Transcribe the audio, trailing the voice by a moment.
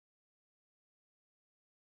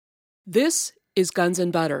This is Guns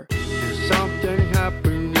and Butter. Something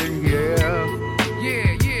happening,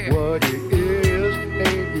 yeah. What it is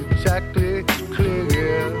ain't exactly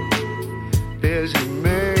clear. There's a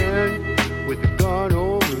man with a gun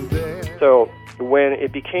over there. So when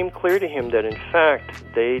it became clear to him that, in fact,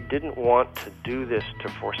 they didn't want to do this to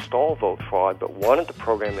forestall vote fraud, but wanted the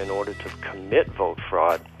program in order to commit vote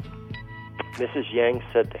fraud, Mrs. Yang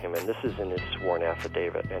said to him, and this is in his sworn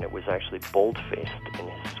affidavit, and it was actually bold-faced in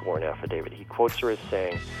his sworn affidavit. He quotes her as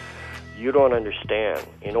saying, "You don't understand.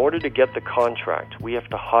 In order to get the contract, we have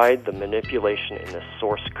to hide the manipulation in the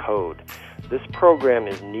source code. This program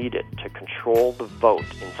is needed to control the vote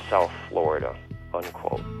in South Florida,"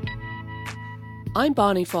 unquote. I'm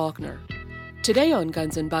Bonnie Faulkner. Today on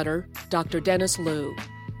Guns and Butter, Dr. Dennis Lu.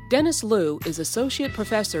 Dennis Lu is Associate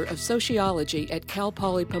Professor of Sociology at Cal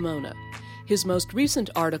Poly Pomona. His most recent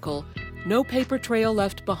article, No Paper Trail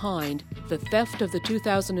Left Behind, The Theft of the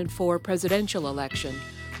 2004 Presidential Election,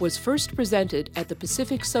 was first presented at the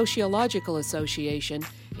Pacific Sociological Association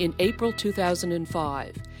in April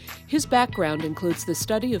 2005. His background includes the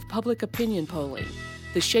study of public opinion polling,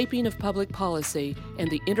 the shaping of public policy, and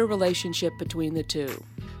the interrelationship between the two.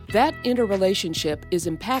 That interrelationship is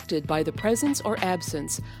impacted by the presence or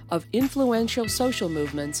absence of influential social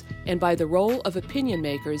movements and by the role of opinion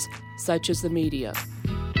makers, such as the media.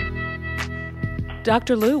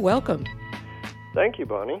 Dr. Lu, welcome. Thank you,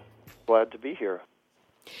 Bonnie. Glad to be here.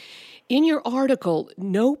 In your article,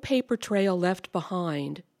 No Paper Trail Left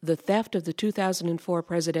Behind, The Theft of the 2004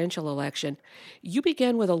 Presidential Election, you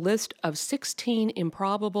began with a list of 16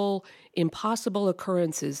 improbable, impossible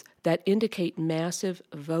occurrences that indicate massive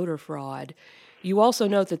voter fraud. You also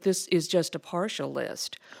note that this is just a partial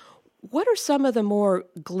list. What are some of the more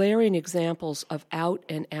glaring examples of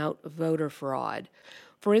out-and-out voter fraud?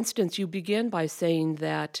 For instance, you begin by saying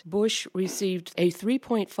that Bush received a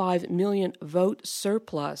 3.5 million vote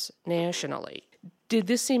surplus nationally. Did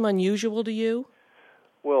this seem unusual to you?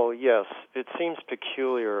 Well, yes. It seems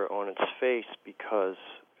peculiar on its face because,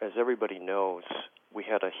 as everybody knows, we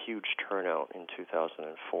had a huge turnout in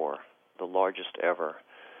 2004, the largest ever,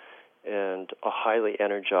 and a highly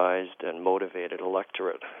energized and motivated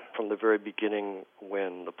electorate. From the very beginning,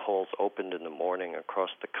 when the polls opened in the morning across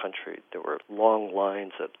the country, there were long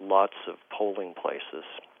lines at lots of polling places,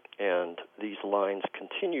 and these lines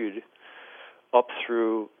continued up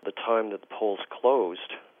through the time that the polls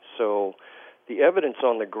closed. So the evidence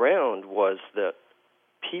on the ground was that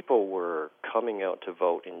people were coming out to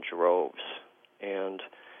vote in droves. And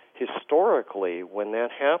historically, when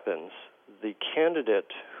that happens, the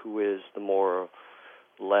candidate who is the more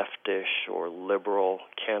leftish or liberal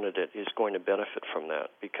candidate is going to benefit from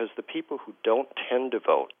that, because the people who don't tend to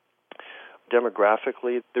vote,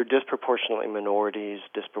 demographically, they're disproportionately minorities,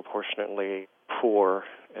 disproportionately poor,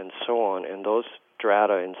 and so on, and those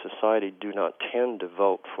strata in society do not tend to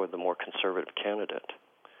vote for the more conservative candidate.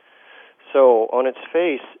 So on its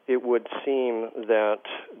face, it would seem that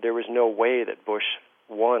there was no way that Bush,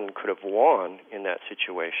 one, could have won in that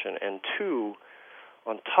situation, and two,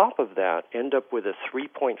 on top of that, end up with a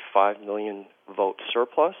 3.5 million vote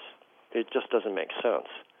surplus. It just doesn't make sense.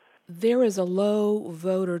 There is a low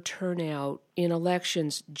voter turnout in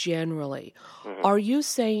elections generally. Mm-hmm. Are you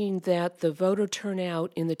saying that the voter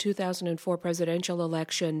turnout in the 2004 presidential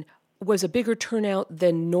election was a bigger turnout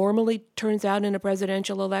than normally turns out in a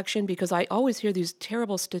presidential election? Because I always hear these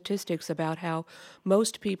terrible statistics about how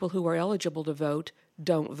most people who are eligible to vote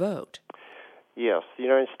don't vote. Yes, the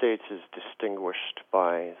United States is distinguished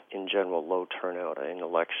by, in general, low turnout in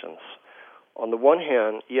elections. On the one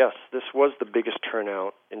hand, yes, this was the biggest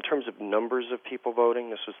turnout. In terms of numbers of people voting,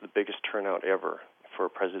 this was the biggest turnout ever for a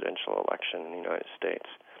presidential election in the United States.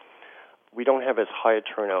 We don't have as high a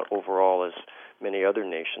turnout overall as many other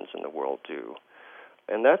nations in the world do.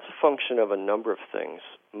 And that's a function of a number of things,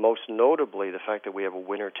 most notably the fact that we have a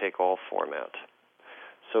winner-take-all format,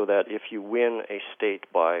 so that if you win a state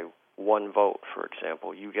by one vote, for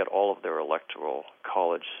example, you get all of their electoral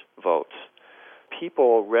college votes.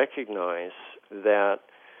 People recognize that,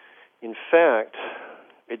 in fact,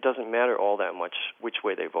 it doesn't matter all that much which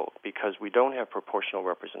way they vote, because we don't have proportional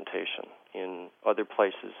representation in other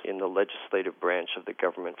places. In the legislative branch of the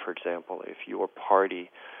government, for example, if your party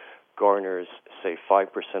garners, say, 5%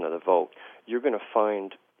 of the vote, you're going to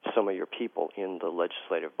find some of your people in the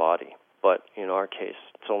legislative body. But in our case,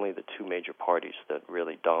 it's only the two major parties that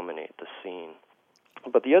really dominate the scene.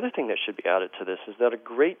 But the other thing that should be added to this is that a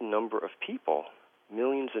great number of people,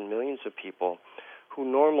 millions and millions of people, who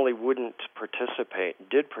normally wouldn't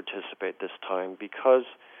participate, did participate this time because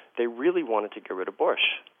they really wanted to get rid of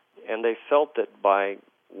Bush. And they felt that by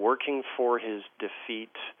working for his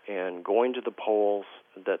defeat and going to the polls,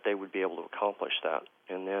 that they would be able to accomplish that.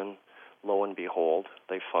 And then, lo and behold,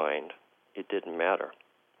 they find it didn't matter.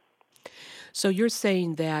 So you're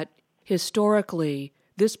saying that historically,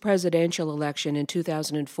 this presidential election in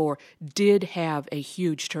 2004 did have a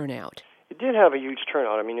huge turnout. It did have a huge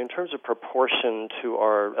turnout. I mean, in terms of proportion to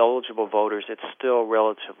our eligible voters, it's still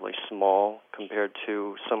relatively small compared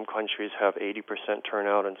to some countries have 80%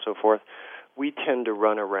 turnout and so forth. We tend to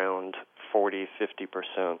run around 40,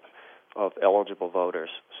 50% of eligible voters.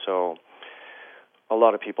 So a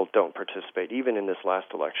lot of people don't participate, even in this last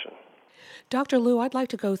election. Dr. Liu, I'd like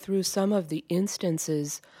to go through some of the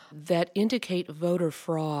instances that indicate voter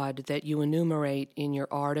fraud that you enumerate in your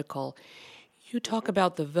article. You talk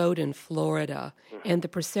about the vote in Florida and the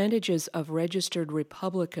percentages of registered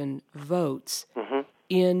Republican votes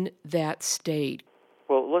in that state.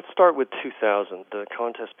 Well, let's start with 2000, the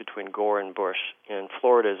contest between Gore and Bush. In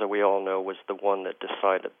Florida, as we all know, was the one that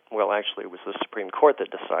decided, well, actually, it was the Supreme Court that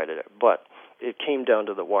decided it, but it came down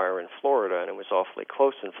to the wire in Florida, and it was awfully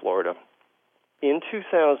close in Florida. In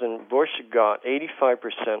 2000, Bush got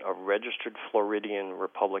 85% of registered Floridian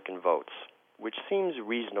Republican votes, which seems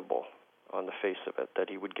reasonable on the face of it, that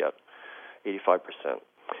he would get 85%.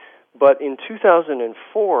 But in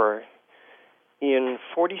 2004, in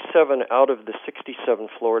 47 out of the 67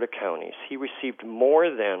 Florida counties, he received more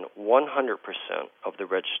than 100% of the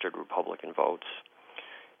registered Republican votes.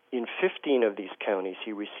 In 15 of these counties,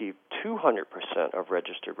 he received 200% of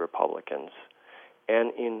registered Republicans.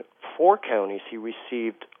 And in 4 counties, he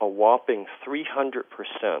received a whopping 300%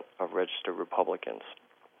 of registered Republicans.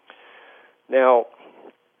 Now,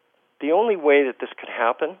 the only way that this could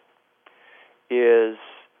happen is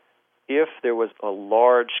if there was a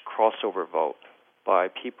large crossover vote by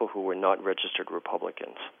people who were not registered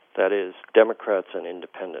Republicans, that is, Democrats and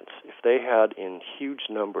independents. If they had in huge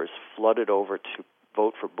numbers flooded over to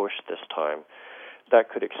vote for Bush this time, that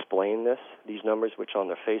could explain this, these numbers, which on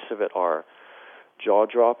the face of it are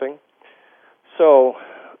jaw-dropping. So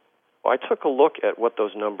I took a look at what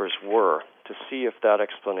those numbers were to see if that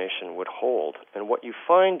explanation would hold. And what you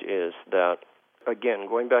find is that, again,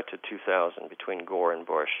 going back to 2000, between Gore and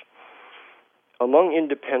Bush, among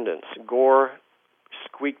independents, Gore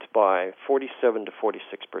squeaked by 47 to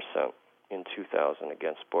 46% in 2000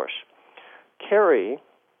 against Bush. Kerry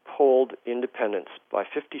polled independents by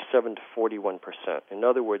 57 to 41%. In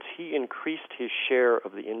other words, he increased his share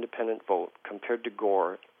of the independent vote compared to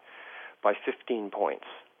Gore by 15 points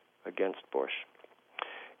against Bush.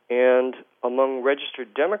 And among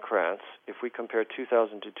registered Democrats, if we compare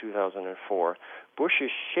 2000 to 2004,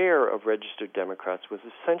 Bush's share of registered Democrats was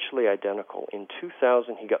essentially identical. In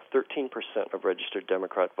 2000, he got 13% of registered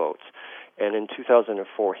Democrat votes, and in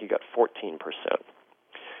 2004, he got 14%.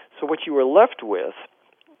 So what you were left with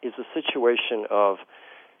is a situation of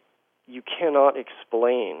you cannot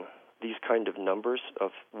explain these kind of numbers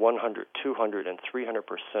of 100, 200, and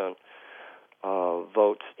 300%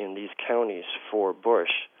 votes in these counties for Bush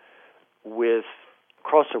with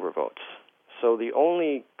crossover votes. So the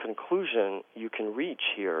only conclusion you can reach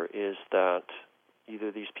here is that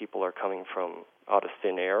either these people are coming from out of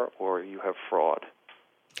thin air or you have fraud.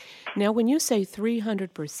 Now, when you say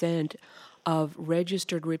 300% of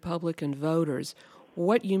registered Republican voters,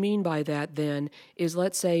 what you mean by that, then, is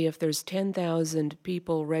let's say if there's 10,000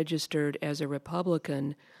 people registered as a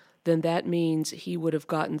Republican, then that means he would have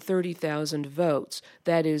gotten 30,000 votes.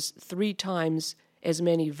 That is 3 times as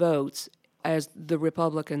many votes as the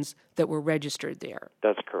Republicans that were registered there.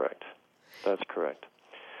 That's correct. That's correct.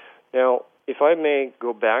 Now, if I may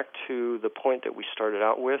go back to the point that we started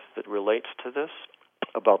out with that relates to this,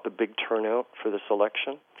 about the big turnout for this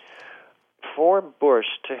election, for Bush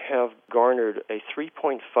to have garnered a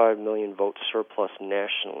 3.5 million vote surplus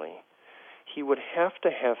nationally, he would have to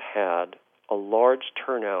have had a large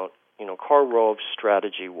turnout. You know, Karl Rove's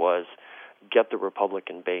strategy was get the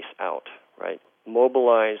Republican base out, right?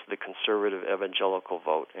 Mobilize the conservative evangelical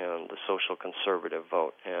vote and the social conservative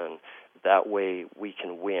vote, and that way we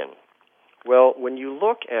can win. Well, when you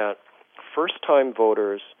look at first-time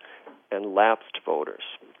voters and lapsed voters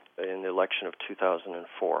in the election of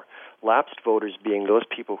 2004, lapsed voters being those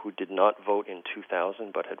people who did not vote in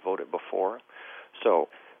 2000 but had voted before. So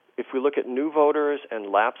if we look at new voters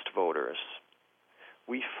and lapsed voters,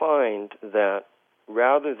 we find that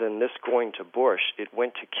rather than this going to Bush, it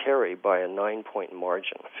went to Kerry by a 9-point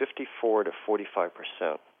margin, 54 to 45%.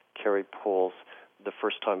 Kerry polls the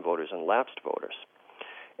first-time voters and lapsed voters.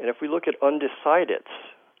 And if we look at undecideds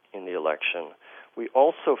in the election, we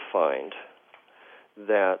also find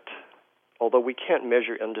that although we can't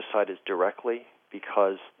measure undecideds directly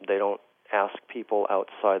because they don't ask people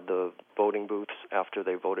outside the voting booths after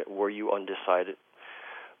they voted, were you undecided?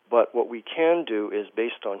 But what we can do is,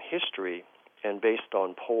 based on history and based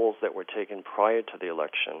on polls that were taken prior to the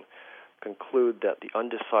election, conclude that the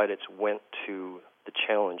undecideds went to the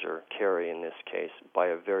challenger, Kerry in this case, by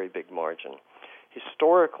a very big margin.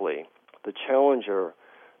 Historically, the challenger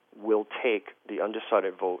will take the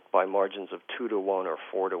undecided vote by margins of 2-1 or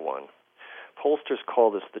 4-1. Pollsters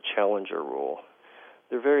call this the challenger rule.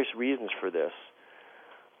 There are various reasons for this.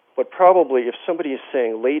 But probably if somebody is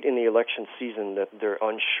saying late in the election season that they're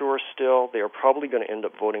unsure still, they are probably going to end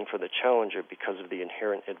up voting for the challenger because of the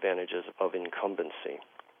inherent advantages of incumbency.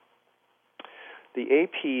 The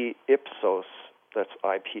AP Ipsos, that's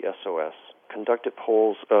IPSOS, conducted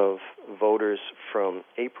polls of voters from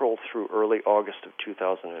April through early August of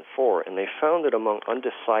 2004, and they found that among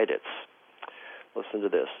undecideds, listen to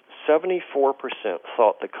this, 74%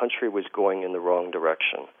 thought the country was going in the wrong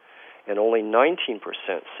direction, and only 19%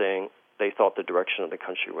 saying they thought the direction of the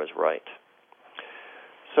country was right.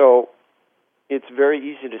 So it's very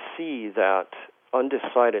easy to see that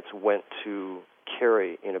undecideds went to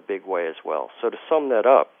Kerry in a big way as well. So to sum that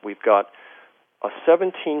up, we've got a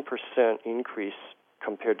 17% increase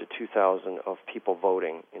compared to 2000 of people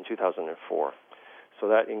voting in 2004. So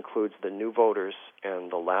that includes the new voters and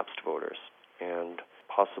the lapsed voters and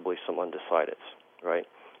possibly some undecideds, right?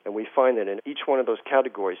 And we find that in each one of those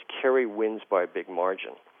categories, Kerry wins by a big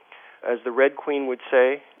margin. As the Red Queen would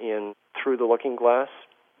say in Through the Looking Glass,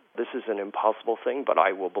 this is an impossible thing, but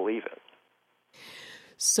I will believe it.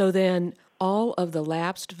 So then all of the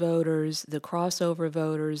lapsed voters, the crossover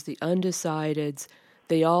voters, the undecideds,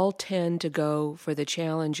 they all tend to go for the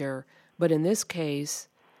challenger. But in this case,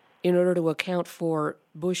 in order to account for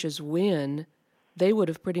Bush's win, they would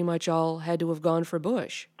have pretty much all had to have gone for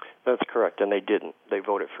Bush. That's correct, and they didn't. They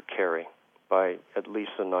voted for Kerry by at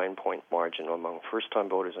least a 9-point margin among first-time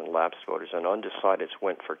voters and lapsed voters, and undecideds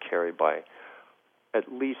went for Kerry by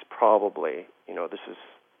at least probably, this is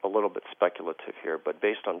a little bit speculative here, but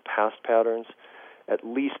based on past patterns, at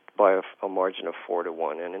least by a margin of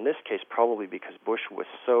 4-1. And in this case, probably because Bush was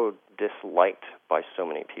so disliked by so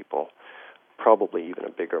many people, probably even a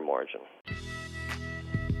bigger margin.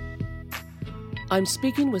 I'm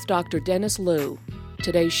speaking with Dr. Dennis Liu.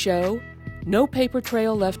 Today's show, No Paper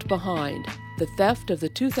Trail Left Behind, the theft of the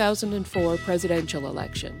 2004 presidential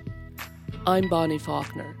election. I'm Bonnie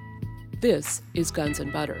Faulkner. This is Guns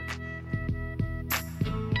and Butter.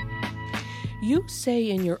 You say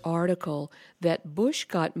in your article that Bush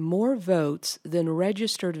got more votes than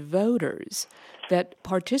registered voters, that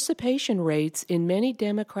participation rates in many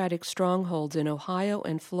Democratic strongholds in Ohio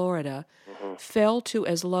and Florida fell to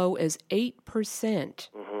as low as 8%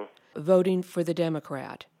 voting for the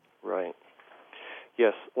Democrat. Right.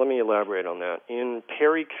 Yes, let me elaborate on that. In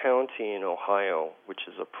Perry County in Ohio, which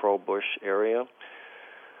is a pro-Bush area,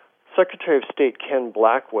 Secretary of State Ken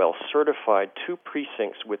Blackwell certified 2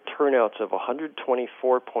 precincts with turnouts of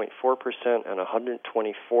 124.4% and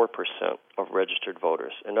 124% of registered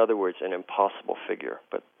voters. In other words, an impossible figure,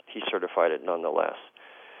 but he certified it nonetheless.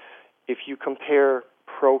 If you compare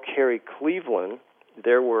pro-Kerry Cleveland,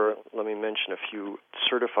 there were, let me mention a few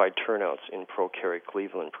certified turnouts in pro-Kerry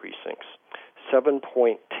Cleveland precincts.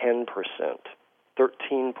 7.10%,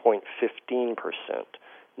 13.15%,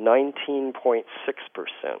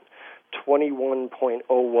 19.6%,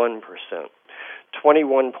 21.01%,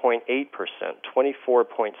 21.8%,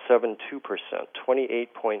 24.72%,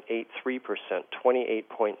 28.83%,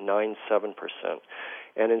 28.97%,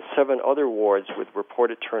 and in 7 other wards with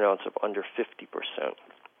reported turnouts of under 50%.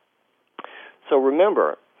 So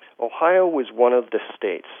remember, Ohio was one of the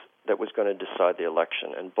states that was going to decide the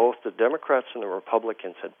election, and both the Democrats and the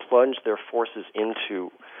Republicans had plunged their forces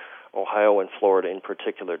into Ohio and Florida in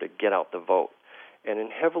particular to get out the vote. And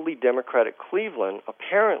in heavily Democratic Cleveland,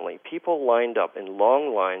 apparently people lined up in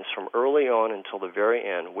long lines from early on until the very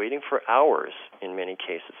end, waiting for hours in many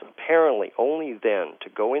cases, apparently only then to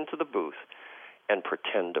go into the booth and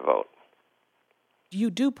pretend to vote.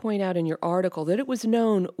 You do point out in your article that it was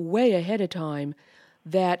known way ahead of time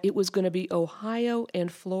that it was going to be Ohio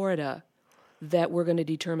and Florida that were going to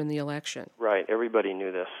determine the election. Right. Everybody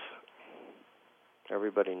knew this.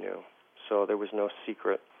 Everybody knew. So there was no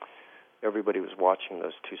secret. Everybody was watching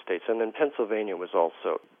those 2 states. And then Pennsylvania was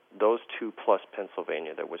also, those 2 plus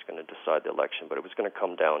Pennsylvania that was going to decide the election, but it was going to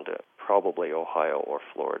come down to probably Ohio or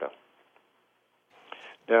Florida.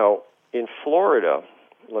 Now, in Florida,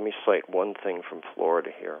 let me cite one thing from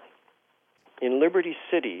Florida here. In Liberty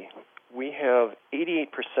City, we have 88%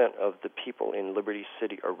 of the people in Liberty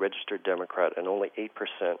City are registered Democrat and only 8%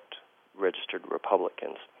 registered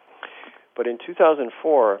Republicans. But in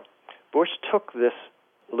 2004, Bush took this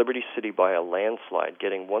Liberty City by a landslide,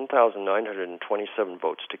 getting 1,927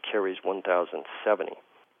 votes to Kerry's 1,070.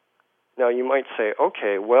 Now, you might say,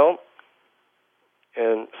 okay, well,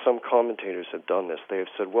 and some commentators have done this. They have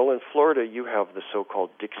said, well, in Florida, you have the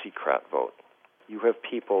so-called Dixiecrat vote. You have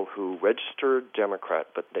people who register Democrat,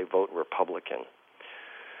 but they vote Republican.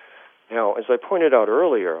 Now, as I pointed out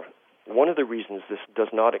earlier, one of the reasons this does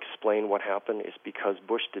not explain what happened is because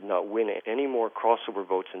Bush did not win any more crossover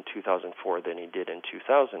votes in 2004 than he did in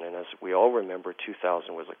 2000. And as we all remember,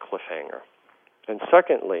 2000 was a cliffhanger. And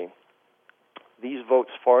secondly, these votes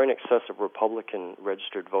far in excess of Republican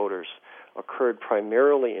registered voters occurred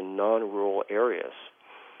primarily in non-rural areas.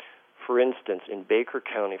 For instance, in Baker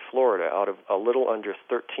County, Florida, out of a little under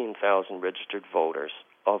 13,000 registered voters,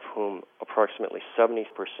 of whom approximately 70%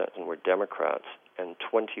 were Democrats and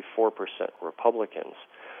 24% Republicans,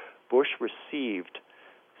 Bush received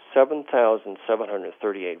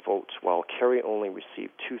 7,738 votes, while Kerry only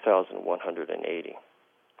received 2,180.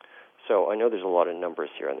 So I know there's a lot of numbers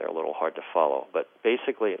here, and they're a little hard to follow, but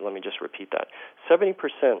basically, let me just repeat that. 70%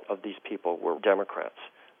 of these people were Democrats,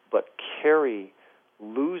 but Kerry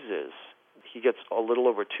loses. He gets a little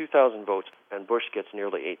over 2,000 votes, and Bush gets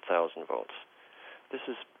nearly 8,000 votes. This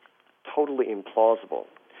is totally implausible.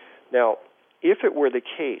 Now, if it were the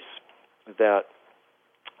case that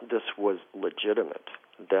this was legitimate,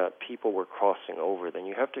 that people were crossing over, then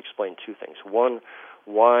you have to explain two things. One,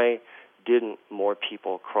 why didn't more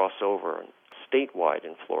people cross over statewide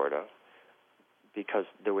in Florida? Because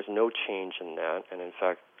there was no change in that, and in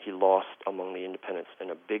fact, he lost among the independents in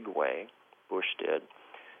a big way. Bush did.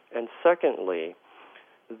 And secondly,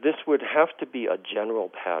 this would have to be a general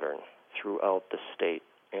pattern throughout the state,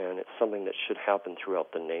 and it's something that should happen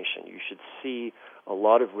throughout the nation. You should see a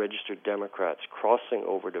lot of registered Democrats crossing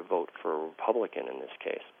over to vote for a Republican in this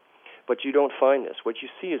case. But you don't find this. What you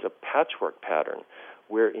see is a patchwork pattern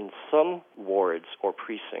where in some wards or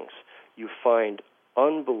precincts you find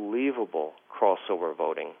unbelievable crossover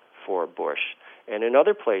voting for Bush. And in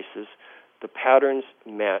other places, the patterns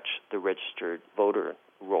match the registered voter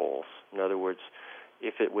rolls. In other words,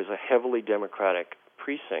 if it was a heavily Democratic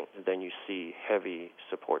precinct, then you see heavy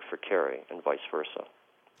support for Kerry and vice versa.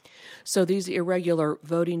 So these irregular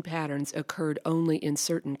voting patterns occurred only in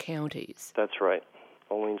certain counties? That's right,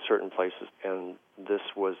 only in certain places. And this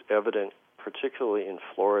was evident particularly in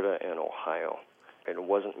Florida and Ohio. And it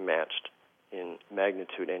wasn't matched in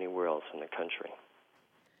magnitude anywhere else in the country.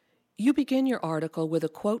 You begin your article with a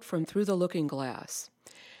quote from Through the Looking Glass.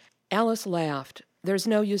 Alice laughed. "There's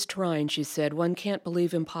no use trying," she said. "One can't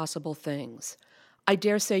believe impossible things." "I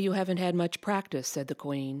dare say you haven't had much practice," said the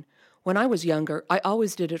Queen. "When I was younger, I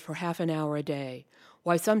always did it for half an hour a day.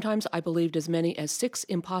 Why, sometimes I believed as many as 6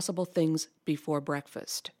 impossible things before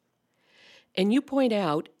breakfast." And you point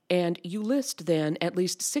out, and you list then at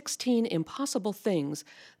least 16 impossible things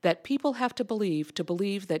that people have to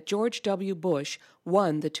believe that George W. Bush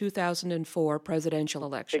won the 2004 presidential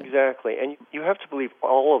election. Exactly, and you have to believe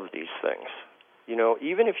all of these things. You know,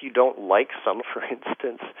 even if you don't like some, for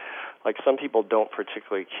instance, like some people don't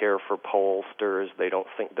particularly care for pollsters, they don't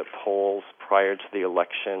think that polls prior to the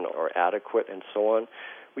election are adequate and so on.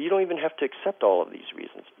 Well, you don't even have to accept all of these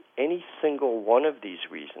reasons. Any single one of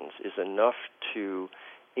these reasons is enough to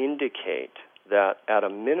indicate that, at a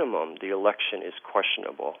minimum, the election is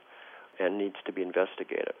questionable and needs to be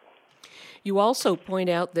investigated. You also point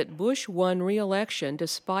out that Bush won re-election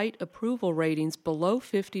despite approval ratings below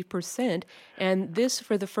 50%, and this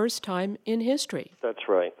for the first time in history. That's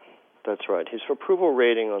right. That's right. His approval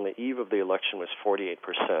rating on the eve of the election was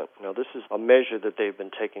 48%. Now, this is a measure that they've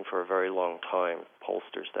been taking for a very long time,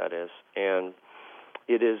 pollsters, that is, and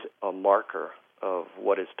it is a marker of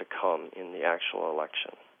what is to come in the actual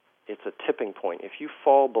election. It's a tipping point. If you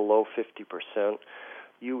fall below 50%,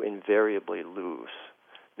 you invariably lose.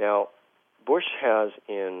 Now, Bush has,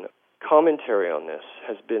 in commentary on this,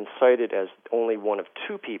 has been cited as only one of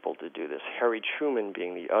 2 people to do this, Harry Truman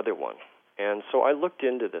being the other one. And so I looked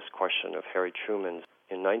into this question of Harry Truman's.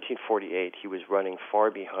 In 1948, he was running far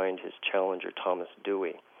behind his challenger, Thomas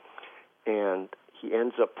Dewey, and he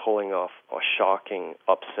ends up pulling off a shocking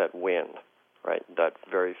upset win, right? That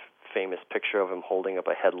very famous picture of him holding up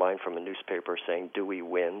a headline from a newspaper saying Dewey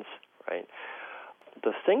wins, right?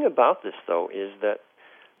 The thing about this, though, is that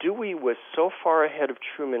Dewey was so far ahead of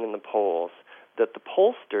Truman in the polls that the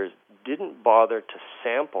pollsters didn't bother to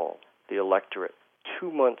sample the electorate 2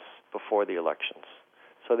 months before the elections.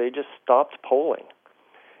 So they just stopped polling.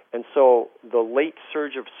 And so the late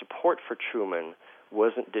surge of support for Truman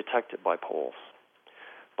wasn't detected by polls.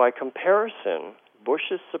 By comparison,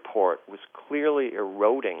 Bush's support was clearly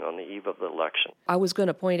eroding on the eve of the election. I was going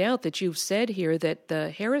to point out that you've said here that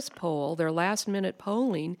the Harris poll, their last-minute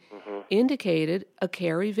polling, indicated a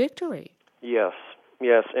Kerry victory. Yes,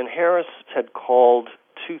 and Harris had called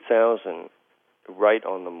 2000 right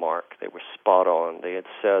on the mark. They were spot on. They had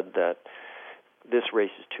said that this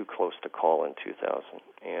race is too close to call in 2000,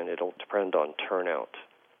 and it'll depend on turnout.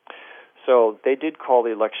 So they did call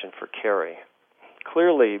the election for Kerry.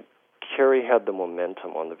 Clearly, Kerry had the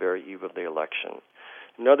momentum on the very eve of the election.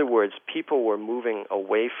 In other words, people were moving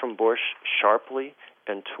away from Bush sharply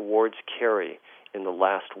and towards Kerry in the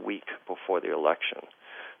last week before the election.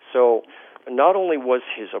 So not only was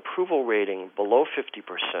his approval rating below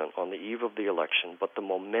 50% on the eve of the election, but the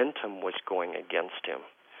momentum was going against him.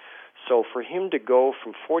 So for him to go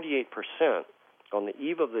from 48% on the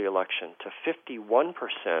eve of the election to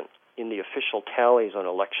 51% in the official tallies on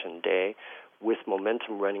election day with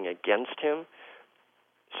momentum running against him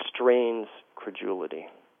strains credulity.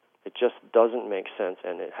 It just doesn't make sense,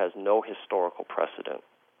 and it has no historical precedent.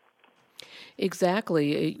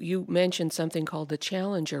 Exactly. You mentioned something called the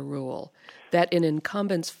Challenger Rule, that an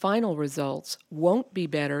incumbent's final results won't be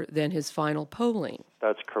better than his final polling.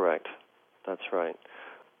 That's correct. That's right.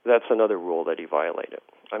 That's another rule that he violated.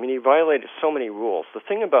 I mean, he violated so many rules. The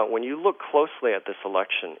thing about when you look closely at this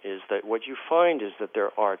election is that what you find is that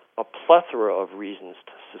there are a plethora of reasons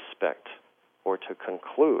to suspect or to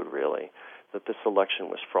conclude, really, that this election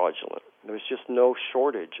was fraudulent. There's just no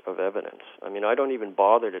shortage of evidence. I mean, I don't even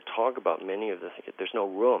bother to talk about many of the things. There's no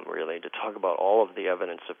room, really, to talk about all of the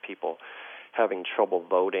evidence of people having trouble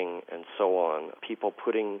voting and so on, people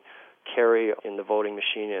putting Kerry in the voting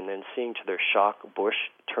machine and then seeing to their shock Bush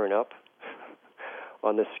turn up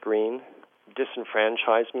on the screen,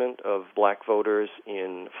 disenfranchisement of black voters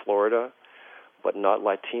in Florida, but not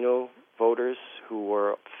Latino voters who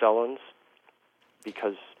were felons,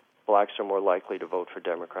 because blacks are more likely to vote for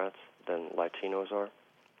Democrats than Latinos are.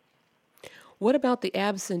 What about the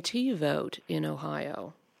absentee vote in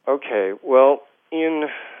Ohio? Okay, well, in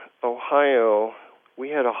Ohio, we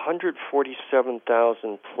had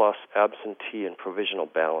 147,000 plus absentee and provisional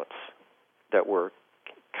ballots that were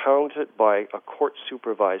counted by a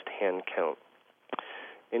court-supervised hand count.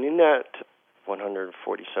 And in that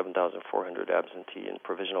 147,400 absentee and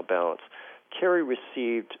provisional ballots, Kerry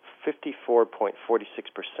received 54.46%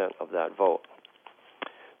 of that vote.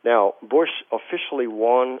 Now, Bush officially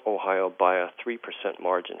won Ohio by a 3%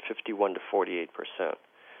 margin, 51 to 48%.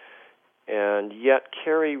 And yet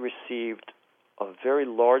Kerry received a very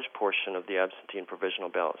large portion of the absentee and provisional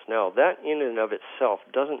ballots. Now, that in and of itself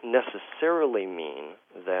doesn't necessarily mean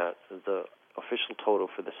that the official total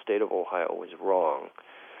for the state of Ohio was wrong.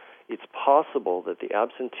 It's possible that the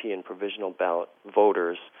absentee and provisional ballot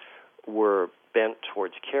voters were bent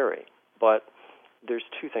towards Kerry. But there's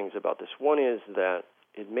two things about this. One is that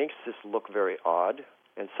it makes this look very odd,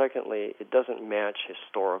 and secondly, it doesn't match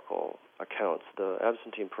historical accounts. The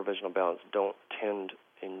absentee and provisional ballots don't tend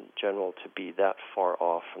in general to be that far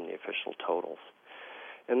off from the official totals.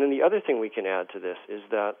 And then the other thing we can add to this is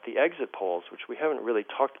that the exit polls, which we haven't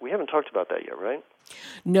talked about that yet, right?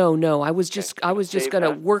 No. I was just going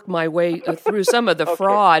to work my way through some of the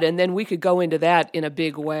fraud, and then we could go into that in a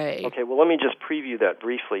big way. Okay, well, let me just preview that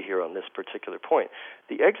briefly here on this particular point.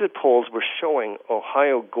 The exit polls were showing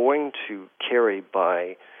Ohio going to Kerry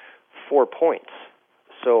by 4 points.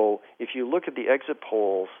 So if you look at the exit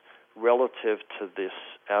polls relative to this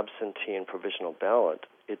absentee and provisional ballot,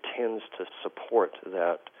 it tends to support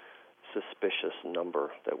that suspicious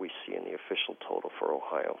number that we see in the official total for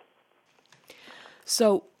Ohio.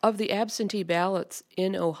 So, of the absentee ballots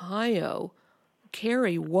in Ohio,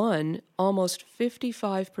 Kerry won almost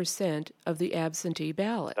 55% of the absentee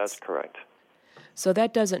ballots. That's correct. So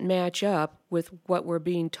that doesn't match up with what we're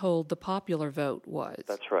being told the popular vote was.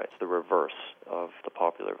 That's right. It's the reverse of the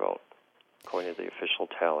popular vote, according to the official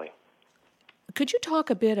tally. Could you talk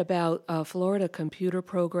a bit about Florida computer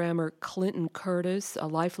programmer Clinton Curtis, a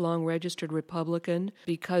lifelong registered Republican,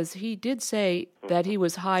 because he did say that he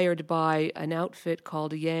was hired by an outfit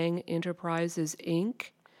called Yang Enterprises,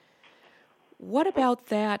 Inc.? What about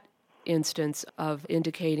that instance of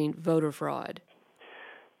indicating voter fraud?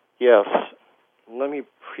 Yes. Let me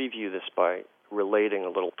preview this by relating a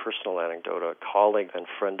little personal anecdote. A colleague and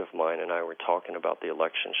friend of mine and I were talking about the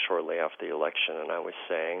election shortly after the election, and I was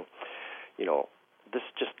saying, this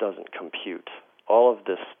just doesn't compute. All of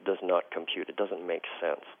this does not compute. It doesn't make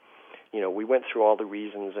sense. We went through all the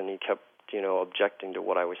reasons, and he kept, objecting to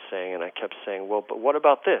what I was saying, and I kept saying, well, but what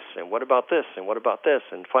about this, and what about this, and what about this?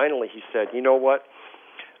 And finally he said, you know what?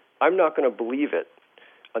 I'm not going to believe it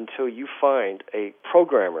until you find a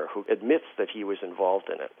programmer who admits that he was involved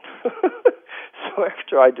in it. So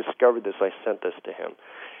after I discovered this, I sent this to him.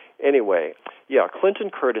 Anyway, Clinton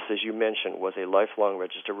Curtis, as you mentioned, was a lifelong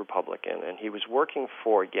registered Republican, and he was working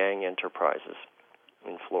for Yang Enterprises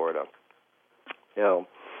in Florida. Now,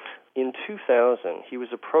 in 2000, he was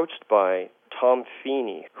approached by Tom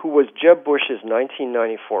Feeney, who was Jeb Bush's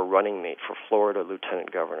 1994 running mate for Florida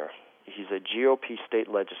lieutenant governor. He's a GOP state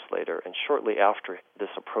legislator, and shortly after this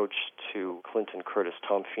approach to Clinton Curtis,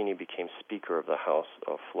 Tom Feeney became Speaker of the House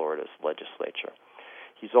of Florida's legislature.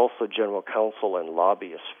 He's also general counsel and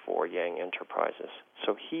lobbyist for Yang Enterprises.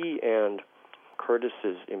 So he and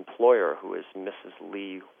Curtis's employer, who is Mrs.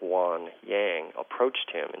 Lee Wan Yang,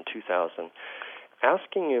 approached him in 2000,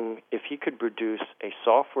 asking him if he could produce a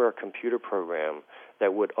software computer program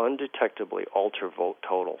that would undetectably alter vote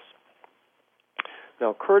totals.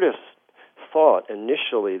 Now, Curtis thought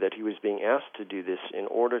initially that he was being asked to do this in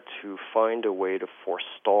order to find a way to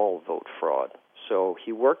forestall vote fraud. So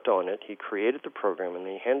he worked on it, he created the program, and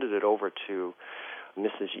he handed it over to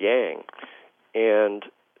Mrs. Yang and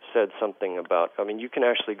said something about, you can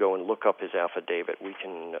actually go and look up his affidavit. We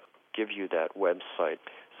can give you that website.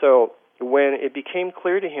 So when it became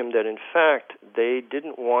clear to him that, in fact, they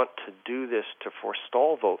didn't want to do this to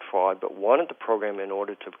forestall vote fraud, but wanted the program in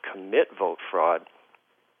order to commit vote fraud,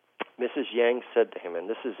 Mrs. Yang said to him, and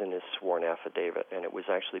this is in his sworn affidavit, and it was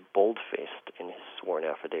actually bold-faced in his sworn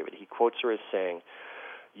affidavit. He quotes her as saying,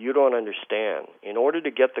 "You don't understand. In order to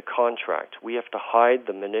get the contract, we have to hide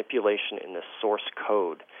the manipulation in the source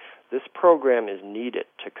code. This program is needed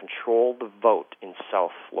to control the vote in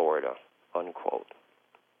South Florida," unquote.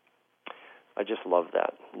 I just love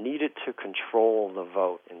that. Needed to control the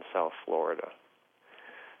vote in South Florida.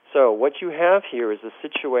 So what you have here is a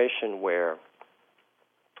situation where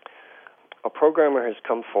a programmer has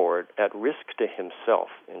come forward at risk to himself,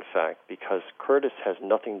 in fact, because Curtis has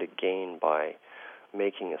nothing to gain by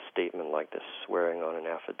making a statement like this, swearing on an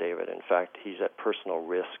affidavit. In fact, he's at personal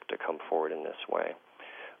risk to come forward in this way.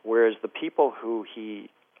 Whereas the people who he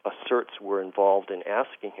asserts were involved in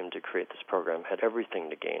asking him to create this program had everything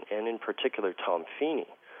to gain, and in particular Tom Feeney,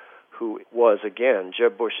 who was, again,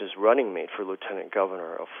 Jeb Bush's running mate for lieutenant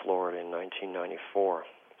governor of Florida in 1994.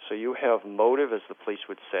 So you have motive, as the police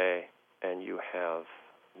would say, and you have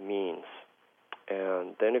means.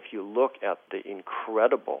 And then if you look at the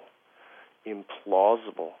incredible,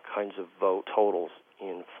 implausible kinds of vote totals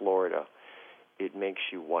in Florida, it makes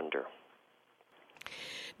you wonder.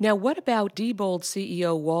 Now, what about Diebold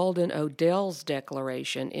CEO Walden Odell's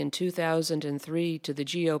declaration in 2003 to the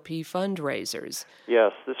GOP fundraisers?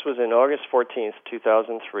 Yes, this was in August 14th,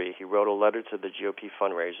 2003. He wrote a letter to the GOP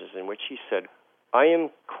fundraisers in which he said, "I am,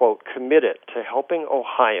 quote, committed to helping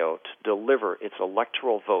Ohio to deliver its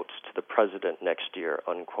electoral votes to the president next year,"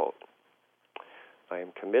 unquote. I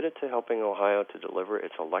am committed to helping Ohio to deliver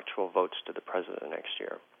its electoral votes to the president next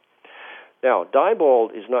year. Now,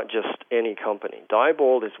 Diebold is not just any company.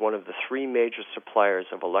 Diebold is one of the three major suppliers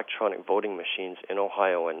of electronic voting machines in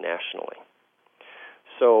Ohio and nationally.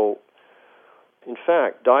 So, in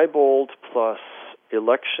fact, Diebold plus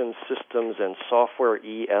Election Systems and Software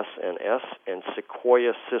ES&S and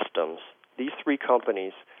Sequoia Systems, these three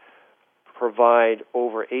companies provide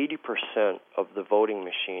over 80% of the voting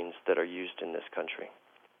machines that are used in this country.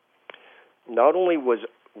 Not only was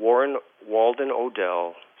Walden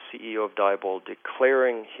Odell, CEO of Diebold,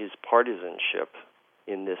 declaring his partisanship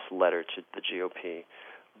in this letter to the GOP,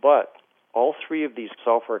 but all three of these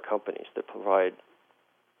software companies that provide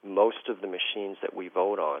most of the machines that we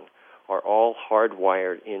vote on are all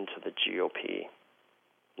hardwired into the GOP.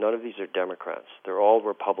 None of these are Democrats. They're all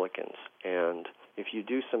Republicans. And if you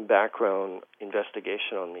do some background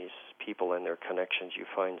investigation on these people and their connections, you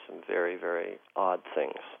find some very, very odd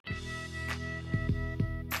things.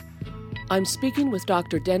 I'm speaking with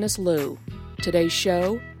Dr. Dennis Lu. Today's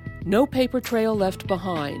show, No Paper Trail Left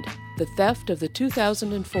Behind, the theft of the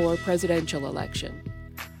 2004 presidential election.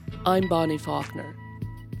 I'm Bonnie Faulkner.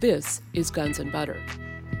 This is Guns and Butter.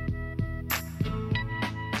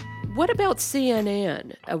 What about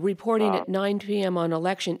CNN reporting at 9 p.m. on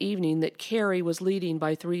election evening that Kerry was leading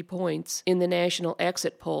by 3 points in the national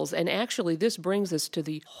exit polls? And actually, this brings us to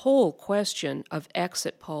the whole question of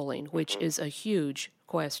exit polling, which is a huge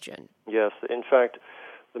question. Yes. In fact,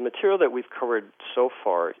 the material that we've covered so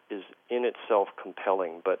far is in itself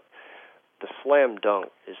compelling, but the slam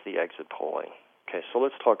dunk is the exit polling. Okay, so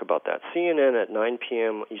let's talk about that. CNN at 9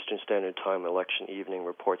 p.m. Eastern Standard Time election evening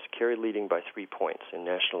reports Kerry leading by 3 points in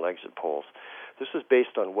national exit polls. This was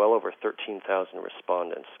based on well over 13,000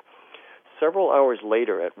 respondents. Several hours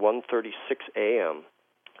later at 1:36 a.m.,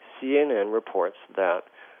 CNN reports that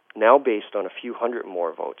now based on a few hundred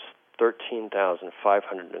more votes,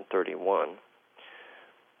 13,531,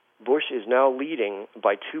 Bush is now leading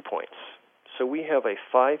by 2 points. So we have a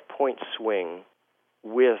 5-point swing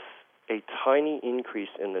with a tiny increase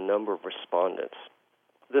in the number of respondents.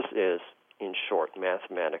 This is, in short,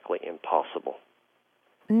 mathematically impossible.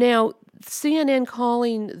 Now, CNN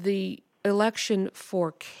calling the election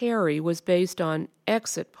for Kerry was based on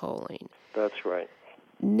exit polling. That's right.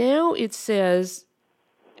 Now it says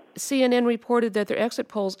CNN reported that their exit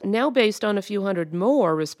polls, now based on a few hundred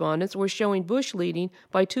more respondents, were showing Bush leading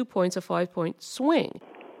by 2 points, a 5-point swing.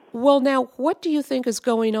 Well, now, what do you think is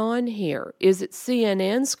going on here? Is it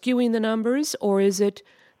CNN skewing the numbers, or is it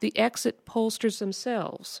the exit pollsters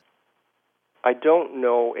themselves? I don't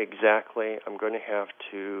know exactly. I'm going to have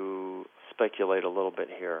to speculate a little bit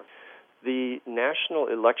here. The National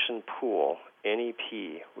Election Pool,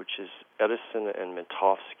 NEP, which is Edison and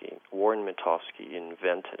Mitofsky, Warren Mitofsky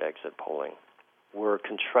invented exit polling, were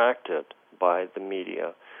contracted by the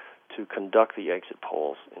media to conduct the exit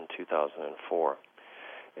polls in 2004.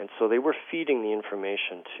 And so they were feeding the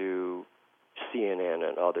information to CNN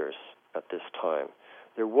and others at this time.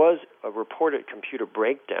 There was a reported computer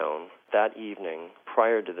breakdown that evening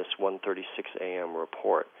prior to this 1:36 a.m.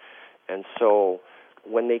 report. And so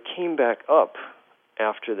when they came back up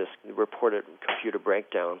after this reported computer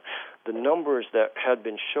breakdown, the numbers that had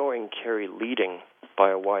been showing Kerry leading by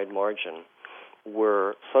a wide margin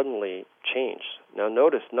were suddenly changed. Now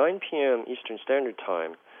notice, 9 p.m. Eastern Standard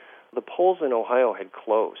Time, the polls in Ohio had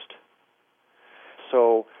closed.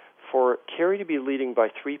 So for Kerry to be leading by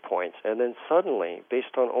 3 points, and then suddenly,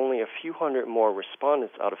 based on only a few hundred more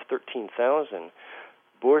respondents out of 13,000,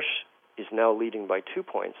 Bush is now leading by 2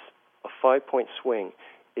 points, a 5-point swing,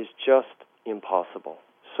 is just impossible.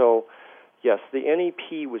 So, yes, the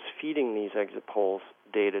NEP was feeding these exit polls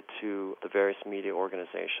data to the various media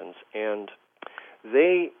organizations, and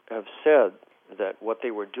they have said that what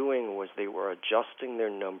they were doing was they were adjusting their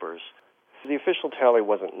numbers. The official tally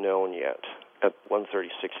wasn't known yet at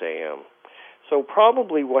 1:36 a.m. So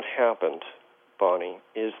probably what happened, Bonnie,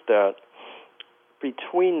 is that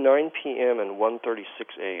between 9 p.m. and 1:36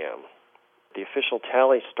 a.m., the official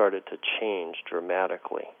tally started to change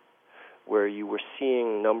dramatically, where you were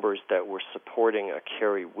seeing numbers that were supporting a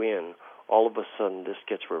Kerry win. All of a sudden, this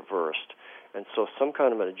gets reversed. And so some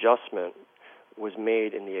kind of an adjustment was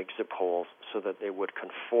made in the exit polls so that they would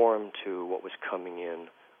conform to what was coming in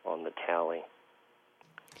on the tally.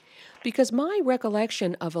 Because my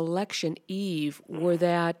recollection of election eve were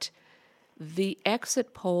that the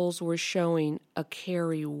exit polls were showing a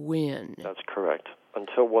Kerry win. That's correct,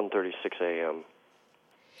 until 1:36 a.m.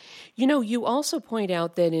 You know, you also point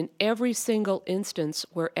out that in every single instance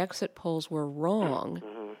where exit polls were wrong,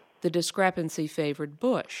 the discrepancy favored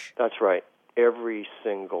Bush. That's right, every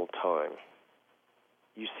single time.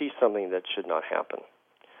 You see something that should not happen.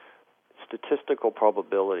 Statistical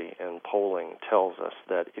probability and polling tells us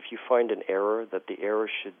that if you find an error, that the error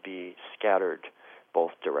should be scattered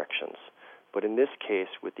both directions. But in this case,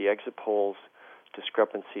 with the exit polls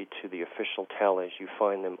discrepancy to the official tallies, you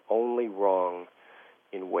find them only wrong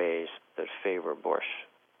in ways that favor Bush.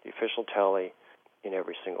 The official tally in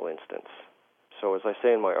every single instance. So as I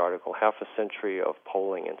say in my article, half a century of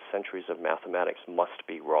polling and centuries of mathematics must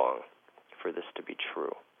be wrong for this to be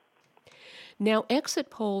true. Now, exit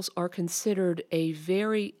polls are considered a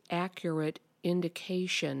very accurate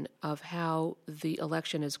indication of how the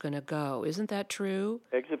election is going to go. Isn't that true?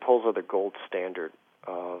 Exit polls are the gold standard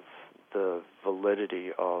of the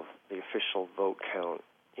validity of the official vote count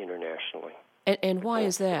internationally. And why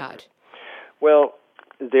is that? Well,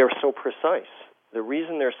 they're so precise. The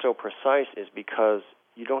reason they're so precise is because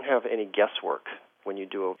you don't have any guesswork when you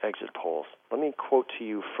do exit polls. Let me quote to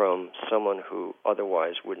you from someone who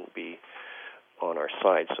otherwise wouldn't be on our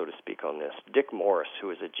side, so to speak, on this. Dick Morris, who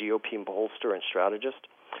is a GOP pollster and strategist,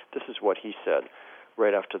 this is what he said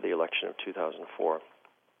right after the election of 2004.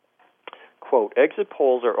 Quote, exit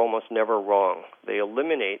polls are almost never wrong. They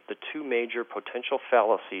eliminate the two major potential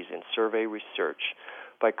fallacies in survey research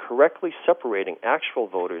by correctly separating actual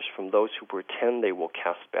voters from those who pretend they will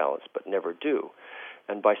cast ballots but never do,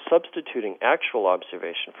 and by substituting actual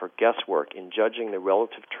observation for guesswork in judging the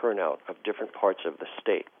relative turnout of different parts of the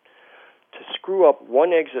state. To screw up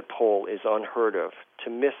one exit poll is unheard of. To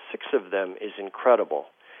miss 6 of them is incredible.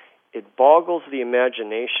 It boggles the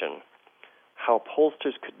imagination how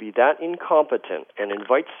pollsters could be that incompetent and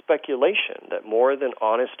invites speculation that more than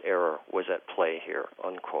honest error was at play here,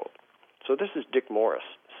 unquote. So this is Dick Morris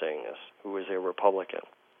saying this, who is a Republican.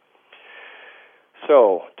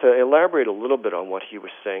 So to elaborate a little bit on what he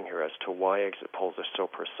was saying here as to why exit polls are so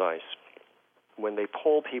precise, when they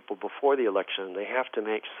poll people before the election, they have to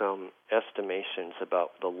make some estimations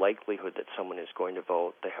about the likelihood that someone is going to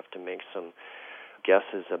vote. They have to make some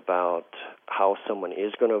guesses about how someone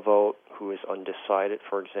is going to vote, who is undecided,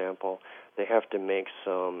 for example. They have to make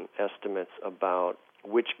some estimates about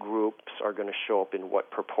which groups are going to show up in what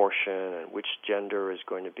proportion and which gender is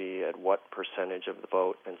going to be at what percentage of the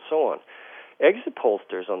vote, and so on. Exit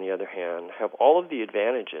pollsters, on the other hand, have all of the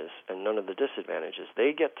advantages and none of the disadvantages.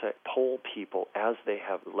 They get to poll people as they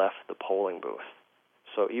have left the polling booth.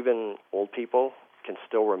 So even old people can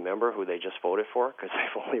still remember who they just voted for because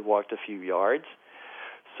they've only walked a few yards.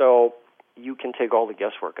 So you can take all the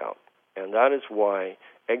guesswork out. And that is why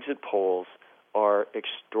exit polls are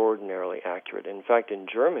extraordinarily accurate. In fact, in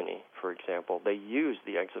Germany, for example, they use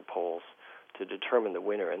the exit polls to determine the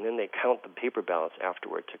winner, and then they count the paper ballots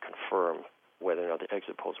afterward to confirm whether or not the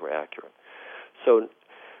exit polls were accurate. So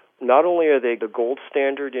not only are they the gold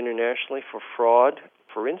standard internationally for fraud,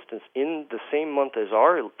 for instance, in the same month as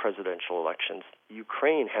our presidential elections,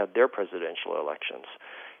 Ukraine had their presidential elections.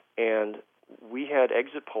 And we had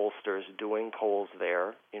exit pollsters doing polls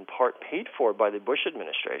there, in part paid for by the Bush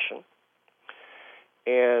administration.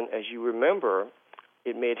 And as you remember,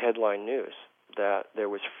 it made headline news that there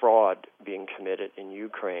was fraud being committed in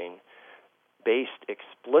Ukraine based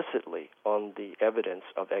explicitly on the evidence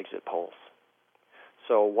of exit polls.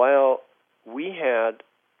 So while we had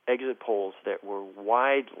exit polls that were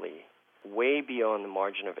widely, way beyond the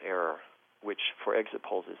margin of error, which for exit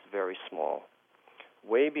polls is very small,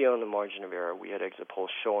 way beyond the margin of error, we had exit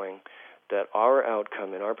polls showing that our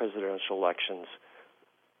outcome in our presidential elections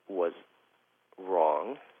was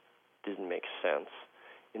wrong, didn't make sense.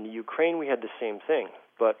 In the Ukraine, we had the same thing.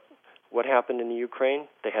 But what happened in the Ukraine?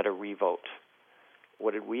 They had a revote.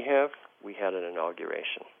 What did we have? We had an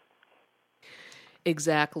inauguration.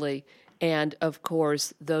 Exactly. And, of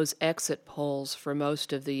course, those exit polls for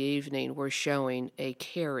most of the evening were showing a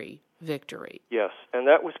Kerry victory. Yes, and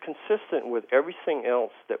that was consistent with everything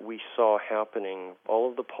else that we saw happening, all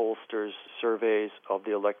of the pollsters' surveys of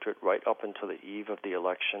the electorate right up until the eve of the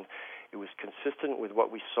election. It was consistent with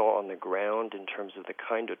what we saw on the ground in terms of the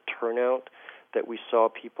kind of turnout that we saw,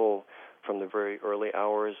 people from the very early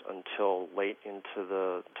hours until late into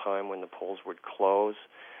the time when the polls would close.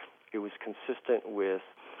 It was consistent with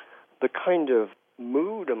the kind of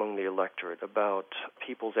mood among the electorate about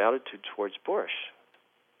people's attitude towards Bush.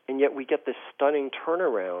 And yet we get this stunning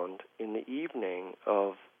turnaround in the evening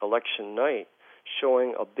of election night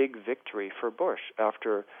showing a big victory for Bush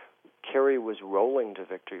after Kerry was rolling to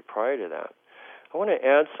victory prior to that. I want to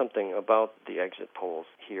add something about the exit polls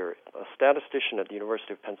here. A statistician at the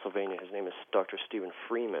University of Pennsylvania, his name is Dr. Stephen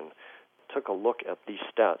Freeman, took a look at these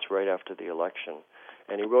stats right after the election,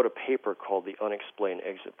 and he wrote a paper called The Unexplained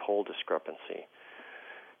Exit Poll Discrepancy.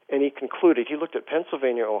 And he concluded, he looked at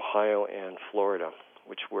Pennsylvania, Ohio, and Florida,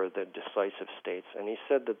 which were the decisive states, and he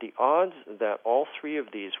said that the odds that all three of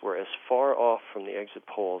these were as far off from the exit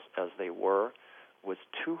polls as they were was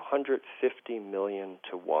 250 million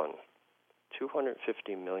to 1.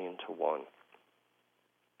 250 million to 1.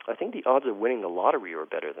 I think the odds of winning the lottery are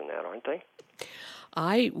better than that, aren't they?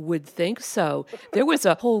 I would think so. There was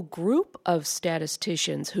a whole group of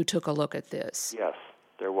statisticians who took a look at this. Yes,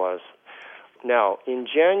 there was. Now, in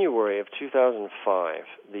January of 2005,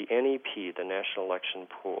 the NEP, the National Election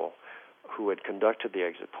Pool, who had conducted the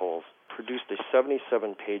exit polls, produced a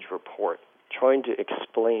 77-page report trying to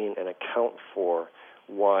explain and account for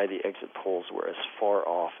why the exit polls were as far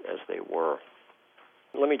off as they were.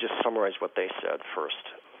 Let me just summarize what they said first.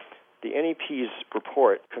 The NEP's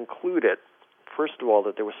report concluded, first of all,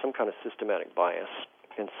 that there was some kind of systematic bias,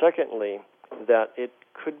 and secondly, that it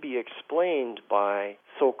could be explained by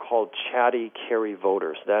so-called chatty Kerry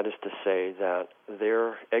voters. That is to say that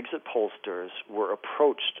their exit pollsters were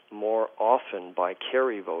approached more often by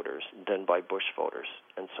Kerry voters than by Bush voters,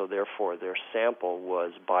 and so therefore their sample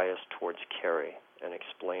was biased towards Kerry and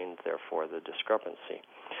explained, therefore, the discrepancy.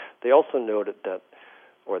 They also noted that,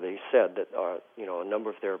 or they said that, a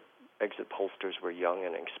number of their exit pollsters were young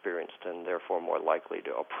and experienced and therefore more likely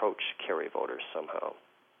to approach Kerry voters somehow.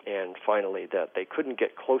 And finally, that they couldn't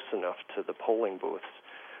get close enough to the polling booths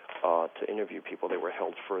to interview people. They were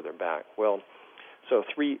held further back. Well, so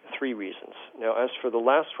three reasons. Now, as for the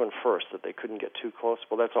last one first, that they couldn't get too close,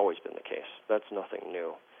 well, that's always been the case. That's nothing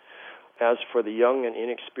new. As for the young and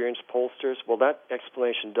inexperienced pollsters, well, that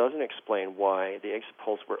explanation doesn't explain why the exit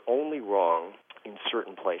polls were only wrong in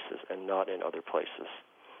certain places and not in other places.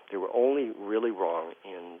 They were only really wrong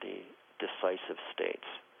in the decisive states.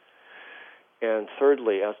 And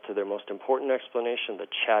thirdly, as to their most important explanation, the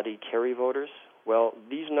chatty Kerry voters, Well,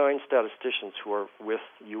 these 9 statisticians who are with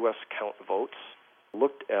U.S. Count Votes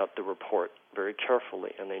looked at the report very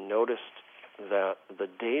carefully, and they noticed that the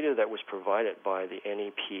data that was provided by the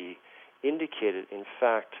NEP indicated, in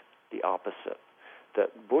fact, the opposite,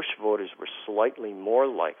 that Bush voters were slightly more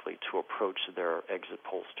likely to approach their exit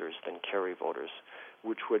pollsters than Kerry voters,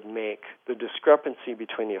 which would make the discrepancy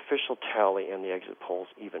between the official tally and the exit polls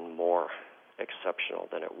even more exceptional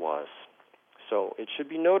than it was. So it should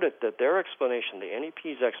be noted that their explanation, the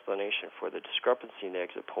NEP's explanation for the discrepancy in the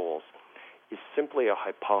exit polls, is simply a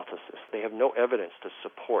hypothesis. They have no evidence to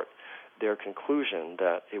support their conclusion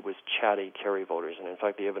that it was chatty Kerry voters, and in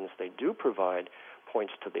fact the evidence they do provide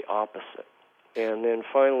points to the opposite. And then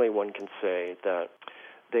finally one can say that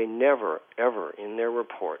they never, ever in their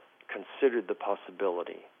report considered the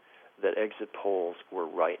possibility that exit polls were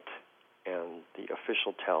right and the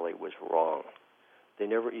official tally was wrong. They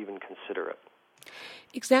never even consider it.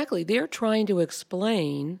 Exactly. They're trying to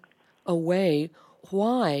explain away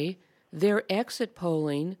why their exit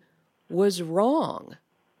polling was wrong.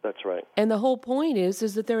 That's right. And the whole point is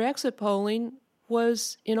that their exit polling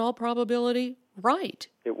was, in all probability, right.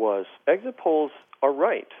 It was. Exit polls are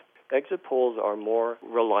right. Exit polls are more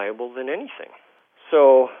reliable than anything.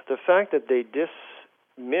 So the fact that they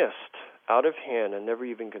dismissed out of hand and never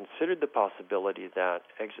even considered the possibility that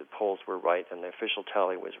exit polls were right and the official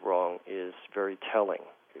tally was wrong is very telling.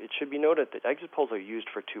 It should be noted that exit polls are used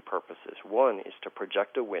for 2 purposes. One is to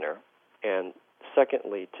project a winner, and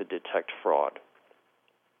secondly, to detect fraud.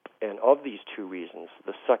 And of these 2 reasons,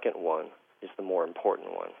 the second one is the more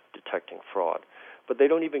important one, detecting fraud. But they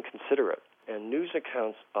don't even consider it. And news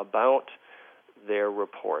accounts about their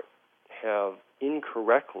report have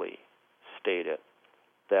incorrectly stated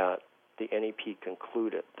that the NEP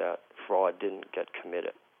concluded that fraud didn't get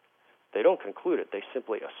committed. They don't conclude it, they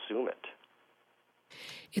simply assume it.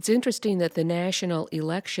 It's interesting that the national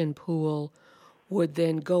election pool would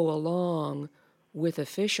then go along with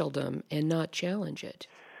officialdom and not challenge it.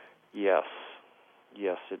 Yes,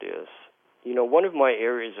 it is. You know, one of my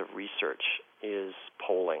areas of research is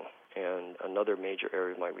polling, and another major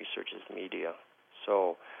area of my research is media.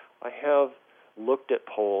 So I have looked at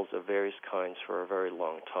polls of various kinds for a very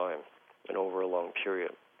long time and over a long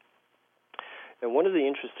period. And one of the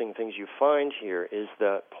interesting things you find here is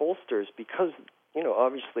that pollsters, because, you know,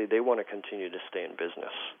 obviously they want to continue to stay in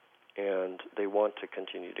business and they want to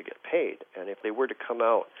continue to get paid. And if they were to come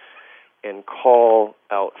out and call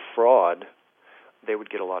out fraud, they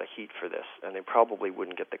would get a lot of heat for this, and they probably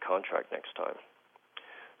wouldn't get the contract next time.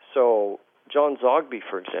 So John Zogby,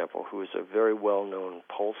 for example, who is a very well-known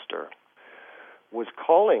pollster, was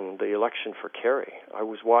calling the election for Kerry. I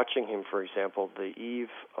was watching him, for example, the eve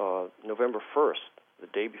of November 1st, the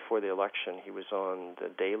day before the election. He was on the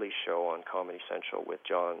Daily Show on Comedy Central with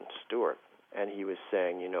Jon Stewart, and he was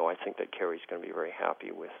saying, you know, I think that Kerry's going to be very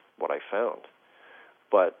happy with what I found.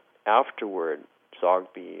 But afterward,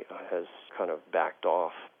 Zogby has kind of backed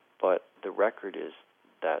off, but the record is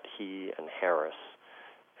that he and Harris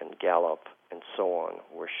and Gallup and so on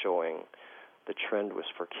were showing the trend was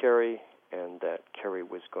for Kerry and that Kerry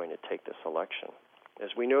was going to take this election. As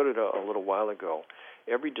we noted a little while ago,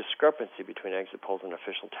 every discrepancy between exit polls and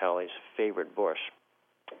official tallies favored Bush,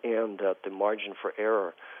 and that the margin for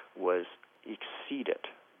error was exceeded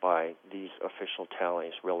by these official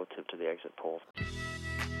tallies relative to the exit polls.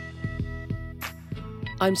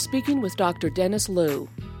 I'm speaking with Dr. Dennis Lu.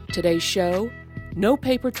 Today's show, No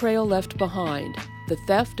Paper Trail Left Behind, the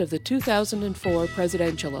theft of the 2004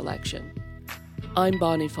 presidential election. I'm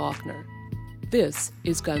Bonnie Faulkner. This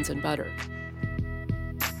is Guns and Butter.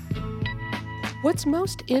 What's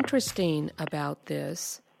most interesting about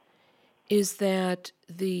this is that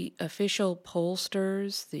the official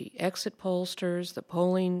pollsters, the exit pollsters, the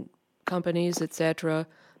polling companies, etc.,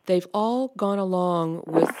 they've all gone along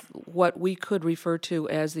with what we could refer to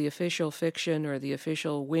as the official fiction or the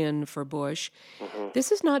official win for Bush. Mm-hmm.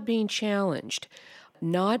 This is not being challenged,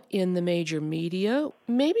 not in the major media.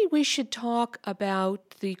 Maybe we should talk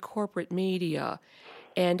about the corporate media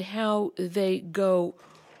and how they go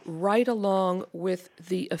right along with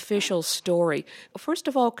the official story. First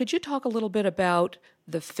of all, could you talk a little bit about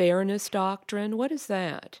the fairness doctrine? What is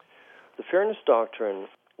that? The fairness doctrine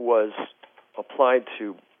was applied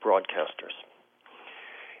to broadcasters.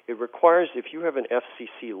 It requires, if you have an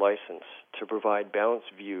FCC license, to provide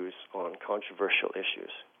balanced views on controversial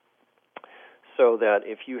issues. So that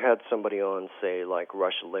if you had somebody on, say, like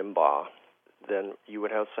Rush Limbaugh, then you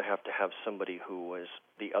would also have to have somebody who was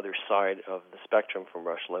the other side of the spectrum from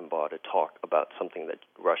Rush Limbaugh to talk about something that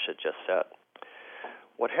Rush had just said.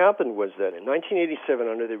 What happened was that in 1987,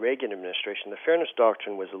 under the Reagan administration, the Fairness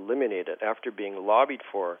Doctrine was eliminated after being lobbied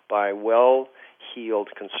for by well-heeled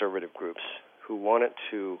conservative groups who wanted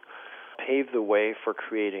to pave the way for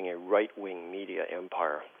creating a right-wing media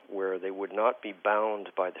empire where they would not be bound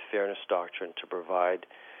by the Fairness Doctrine to provide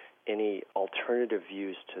any alternative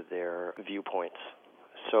views to their viewpoints.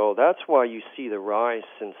 So that's why you see the rise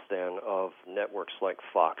since then of networks like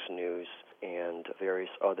Fox News and various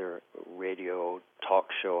other radio talk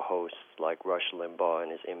show hosts like Rush Limbaugh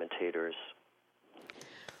and his imitators.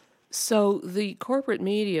 So the corporate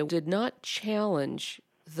media did not challenge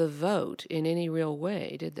the vote in any real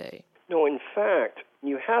way, did they? No, in fact,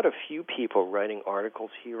 you had a few people writing articles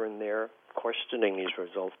here and there questioning these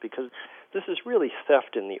results because this is really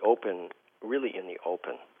theft in the open, really in the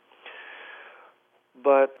open.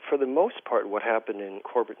 But for the most part, what happened in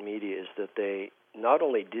corporate media is that they not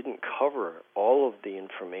only didn't cover all of the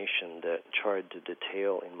information that I tried to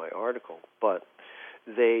detail in my article, but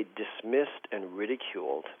they dismissed and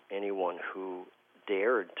ridiculed anyone who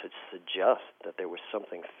dared to suggest that there was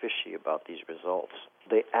something fishy about these results.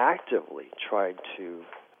 They actively tried to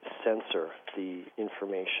censor the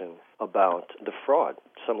information about the fraud,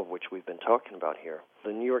 some of which we've been talking about here.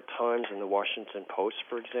 The New York Times and the Washington Post,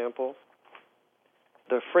 for example,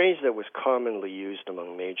 the phrase that was commonly used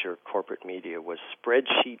among major corporate media was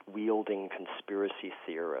spreadsheet-wielding conspiracy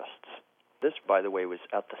theorists. This, by the way, was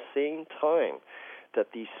at the same time that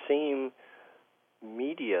these same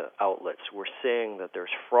media outlets were saying that there's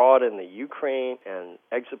fraud in the Ukraine and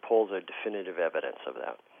exit polls are definitive evidence of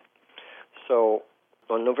that. So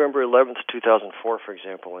on November 11th, 2004, for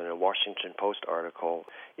example, in a Washington Post article,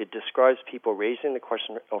 it describes people raising the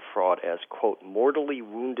question of fraud as, quote, mortally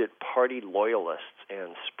wounded party loyalists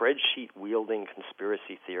and spreadsheet-wielding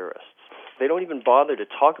conspiracy theorists. They don't even bother to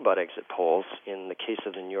talk about exit polls in the case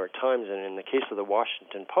of the New York Times, and in the case of the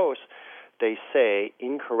Washington Post, they say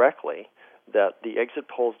incorrectly that the exit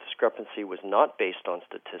polls discrepancy was not based on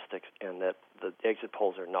statistics and that the exit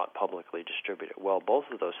polls are not publicly distributed. Well, both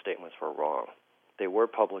of those statements were wrong. They were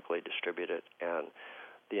publicly distributed, and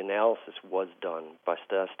the analysis was done by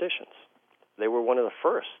statisticians. They were one of the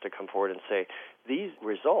first to come forward and say, these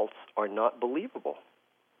results are not believable.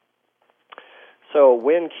 So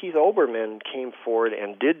when Keith Olbermann came forward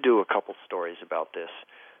and did do a couple stories about this,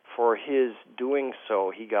 for his doing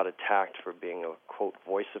so, he got attacked for being a, quote,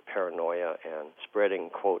 voice of paranoia and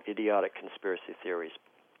spreading, quote, idiotic conspiracy theories.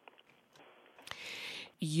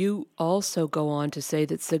 You also go on to say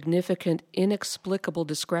that significant, inexplicable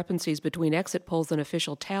discrepancies between exit polls and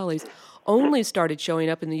official tallies only started showing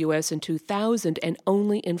up in the U.S. in 2000 and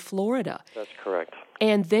only in Florida. That's correct.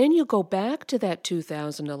 And then you go back to that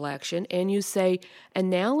 2000 election and you say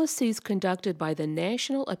analyses conducted by the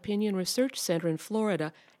National Opinion Research Center in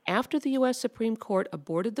Florida after the U.S. Supreme Court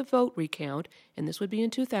aborted the vote recount, and this would be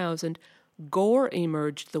in 2000, Gore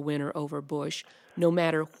emerged the winner over Bush, no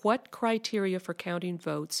matter what criteria for counting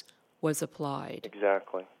votes was applied.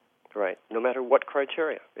 Exactly. Right. No matter what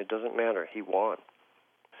criteria. It doesn't matter. He won.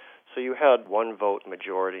 So you had one vote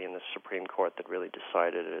majority in the Supreme Court that really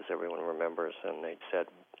decided it, as everyone remembers, and they said,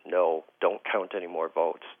 no, don't count any more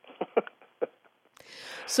votes.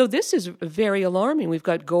 So this is very alarming. We've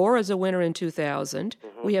got Gore as a winner in 2000.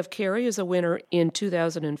 Mm-hmm. We have Kerry as a winner in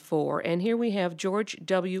 2004. And here we have George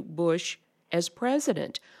W. Bush as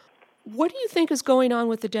president. What do you think is going on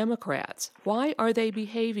with the Democrats? Why are they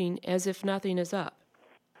behaving as if nothing is up?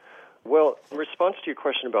 Well, in response to your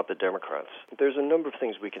question about the Democrats, there's a number of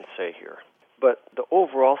things we can say here. But the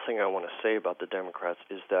overall thing I want to say about the Democrats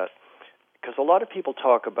is that, because a lot of people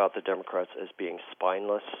talk about the Democrats as being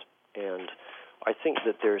spineless, and I think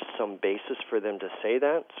that there's some basis for them to say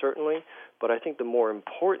that, certainly, but I think the more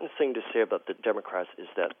important thing to say about the Democrats is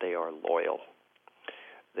that they are loyal.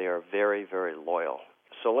 They are very, very loyal.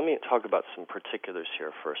 So let me talk about some particulars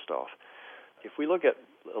here first off. If we look at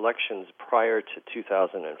elections prior to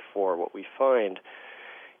 2004, what we find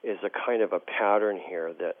is a kind of a pattern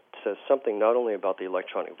here that says something not only about the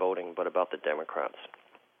electronic voting, but about the Democrats.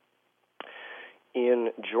 In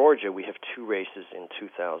Georgia, we have two races in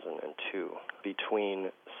 2002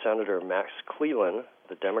 between Senator Max Cleland,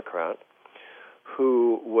 the Democrat,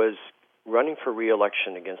 who was running for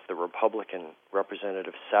re-election against the Republican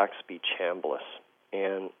Representative Saxby Chambliss.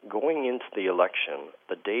 And going into the election,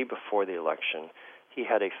 the day before the election, he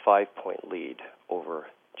had a 5-point lead over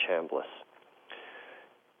Chambliss.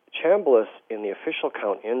 Chambliss, in the official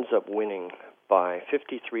count, ends up winning by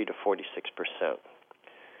 53 to 46%.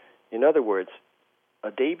 In other words, a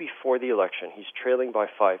day before the election, he's trailing by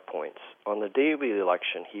 5 points. On the day of the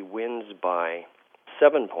election, he wins by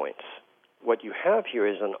 7 points. what you have here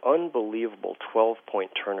is an unbelievable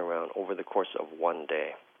 12-point turnaround over the course of one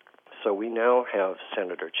day. So we now have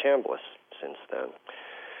Senator Chambliss since then.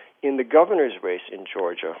 In the governor's race in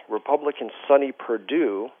Georgia, Republican Sonny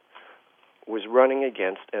Perdue was running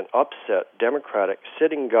against an upset Democratic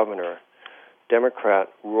sitting governor, Democrat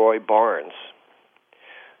Roy Barnes.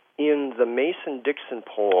 In the Mason-Dixon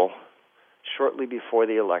poll shortly before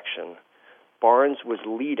the election, Barnes was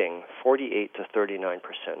leading 48 to 39%.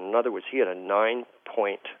 In other words, he had a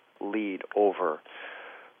 9-point lead over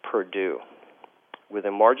Perdue, with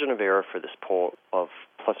a margin of error for this poll of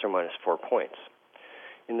plus or minus 4 points.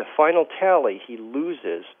 In the final tally, he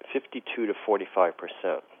loses 52 to 45%.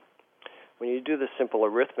 When you do the simple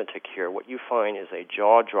arithmetic here, what you find is a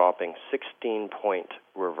jaw-dropping 16-point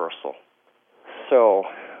reversal. So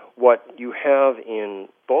what you have in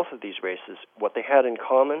both of these races, what they had in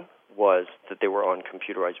common was that they were on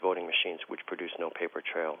computerized voting machines, which produced no paper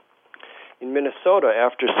trail. In Minnesota,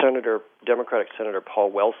 after Democratic Senator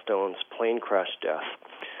Paul Wellstone's plane crash death,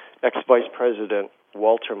 ex-Vice President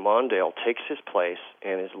Walter Mondale takes his place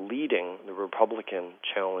and is leading the Republican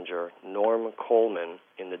challenger Norm Coleman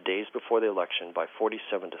in the days before the election by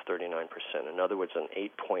 47 to 39%. In other words, an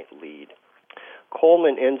 8-point lead.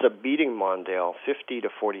 Coleman ends up beating Mondale 50 to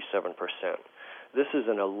 47%. This is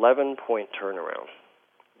an 11-point turnaround.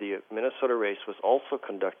 The Minnesota race was also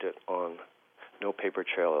conducted on no paper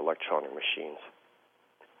trail electronic machines.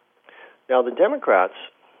 Now, the Democrats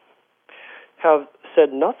have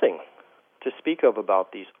said nothing to speak of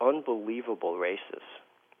about these unbelievable races.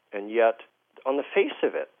 And yet, on the face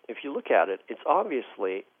of it, if you look at it, it's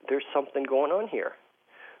obviously there's something going on here.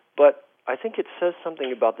 But I think it says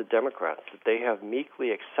something about the Democrats that they have meekly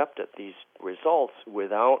accepted these results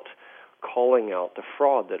without calling out the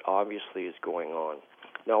fraud that obviously is going on.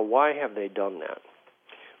 Now, why have they done that?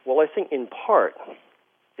 Well, I think in part,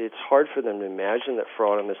 it's hard for them to imagine that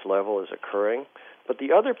fraud on this level is occurring. But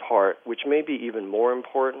the other part, which may be even more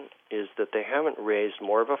important, is that they haven't raised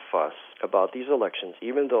more of a fuss about these elections,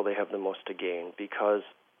 even though they have the most to gain, because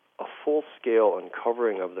a full-scale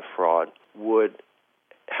uncovering of the fraud would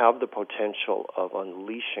have the potential of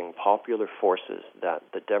unleashing popular forces that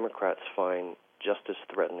the Democrats find just as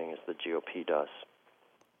threatening as the GOP does.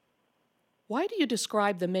 Why do you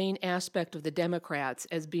describe the main aspect of the Democrats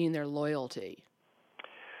as being their loyalty?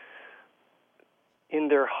 In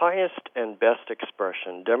their highest and best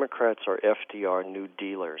expression, Democrats are FDR New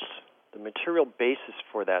Dealers. The material basis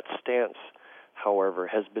for that stance, however,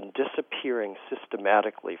 has been disappearing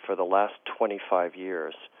systematically for the last 25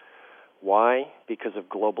 years. Why? Because of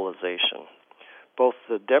globalization. Both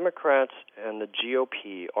the Democrats and the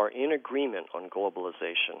GOP are in agreement on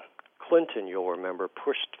globalization. Clinton, you'll remember,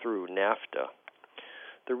 pushed through NAFTA.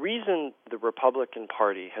 The reason the Republican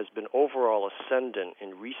Party has been overall ascendant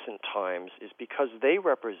in recent times is because they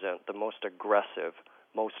represent the most aggressive,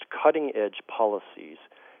 most cutting-edge policies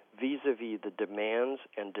vis-a-vis the demands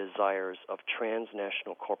and desires of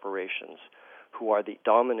transnational corporations who are the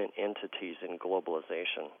dominant entities in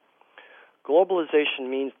globalization. Globalization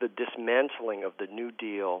means the dismantling of the New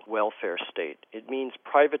Deal welfare state. It means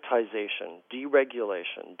privatization,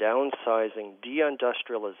 deregulation, downsizing,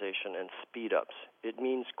 deindustrialization, and speed-ups. It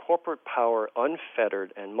means corporate power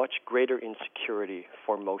unfettered and much greater insecurity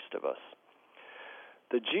for most of us.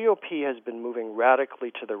 The GOP has been moving radically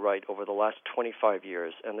to the right over the last 25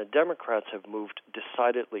 years, and the Democrats have moved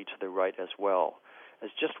decidedly to the right as well. As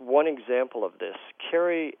just one example of this,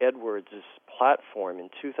 Kerry Edwards' platform in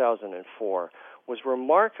 2004 was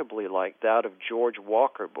remarkably like that of George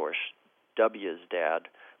Walker Bush, W's dad,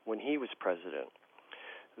 when he was president.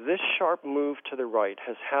 This sharp move to the right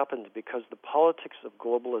has happened because the politics of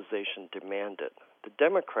globalization demand it. The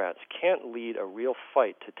Democrats can't lead a real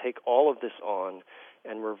fight to take all of this on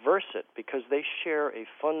and reverse it because they share a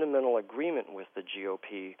fundamental agreement with the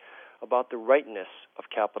GOP about the rightness of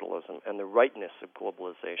capitalism and the rightness of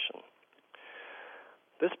globalization.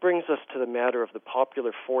 This brings us to the matter of the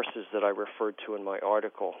popular forces that I referred to in my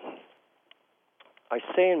article. I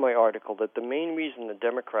say in my article that the main reason the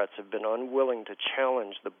Democrats have been unwilling to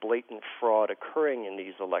challenge the blatant fraud occurring in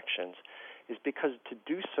these elections is because to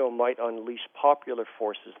do so might unleash popular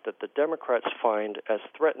forces that the Democrats find as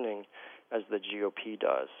threatening as the GOP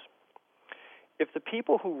does. If the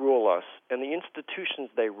people who rule us and the institutions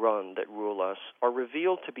they run that rule us are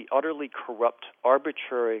revealed to be utterly corrupt,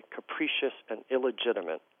 arbitrary, capricious, and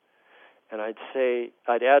illegitimate, and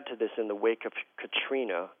I'd add to this in the wake of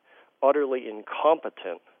Katrina, utterly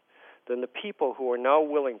incompetent, then the people who are now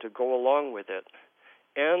willing to go along with it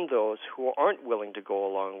and those who aren't willing to go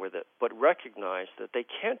along with it, but recognize that they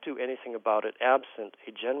can't do anything about it absent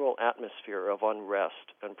a general atmosphere of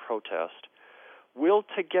unrest and protest, will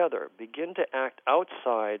together begin to act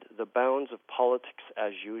outside the bounds of politics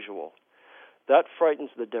as usual. That frightens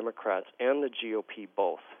the Democrats and the GOP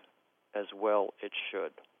both, as well it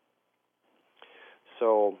should.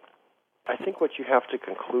 So I think what you have to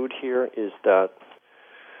conclude here is that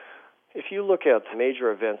if you look at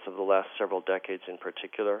major events of the last several decades in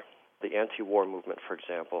particular, the anti-war movement, for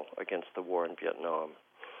example, against the war in Vietnam,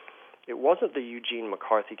 it wasn't the Eugene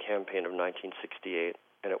McCarthy campaign of 1968,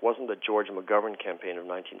 and it wasn't the George McGovern campaign of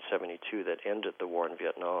 1972 that ended the war in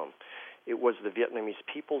Vietnam. It was the Vietnamese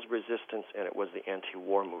people's resistance, and it was the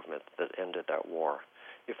anti-war movement that ended that war.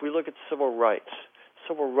 If we look at civil rights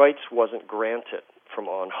wasn't granted from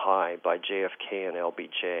on high by JFK and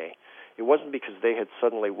LBJ. It wasn't because they had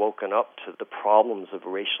suddenly woken up to the problems of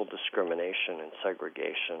racial discrimination and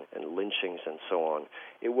segregation and lynchings and so on.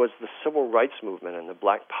 It was the civil rights movement and the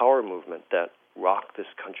Black Power movement that rocked this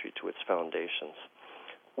country to its foundations.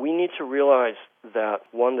 We need to realize that,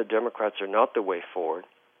 one, the Democrats are not the way forward,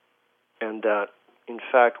 and that, in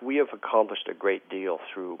fact, we have accomplished a great deal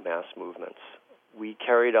through mass movements. We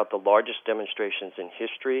carried out the largest demonstrations in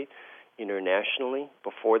history internationally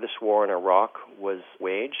before this war in Iraq was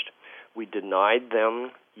waged. We denied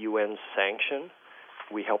them UN sanction.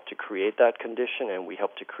 We helped to create that condition, and we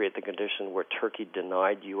helped to create the condition where Turkey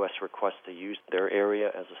denied U.S. requests to use their area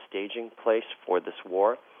as a staging place for this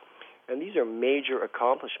war. And these are major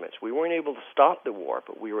accomplishments. We weren't able to stop the war,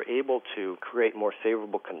 but we were able to create more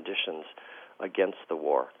favorable conditions against the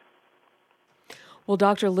war. Well,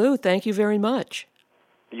 Dr. Liu, thank you very much.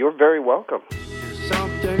 You're very welcome.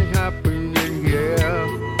 Something happening, yeah.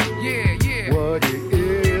 What it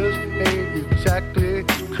is ain't exactly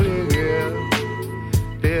clear.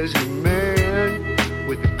 There's a man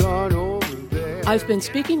with a gun over there. I've been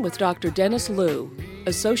speaking with Dr. Dennis Liu,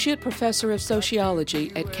 Associate Professor of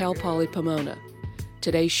Sociology at Cal Poly Pomona.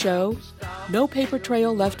 Today's show, No Paper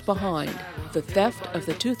Trail Left Behind, the theft of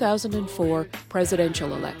the 2004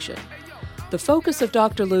 presidential election. The focus of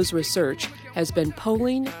Dr. Liu's research has been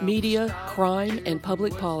polling, media, crime, and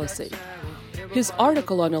public policy. His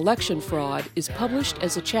article on election fraud is published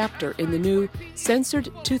as a chapter in the new Censored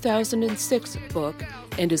 2006 book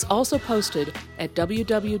and is also posted at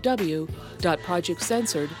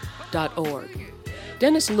www.projectcensored.org.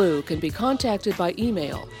 Dennis Liu can be contacted by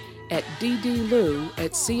email at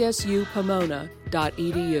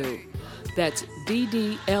ddlou@csupomona.edu. That's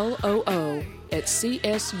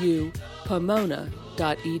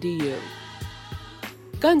ddloo@csupomona.edu.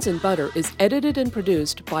 Guns and Butter is edited and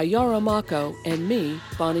produced by Yara Mako and me,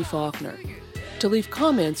 Bonnie Faulkner. To leave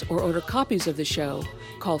comments or order copies of the show,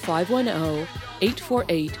 call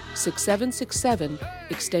 510-848-6767,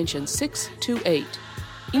 extension 628.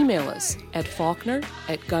 Email us at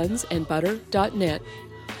faulkner@gunsandbutter.net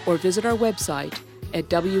or visit our website at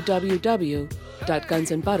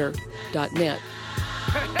www.gunsandbutter.net.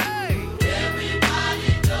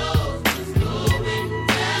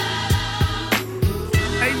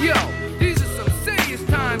 Hey yo, these are some serious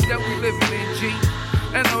times that we living in, G.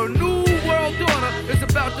 And a new world order is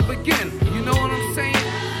about to begin. You know what I'm saying?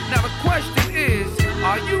 Now the question is,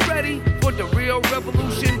 are you ready for the real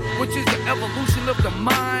revolution, which is the evolution of the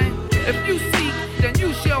mind? If you seek, then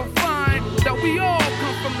you shall find that we all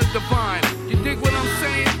come from the divine. You dig what I'm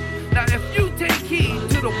saying? Now if you take heed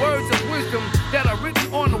to the words of wisdom that are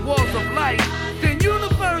written on the walls of life, then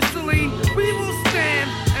universally we will stand,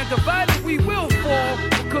 and divided we will fall,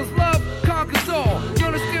 because love conquers all. You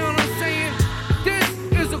understand what I'm saying? This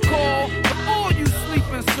is a call to all you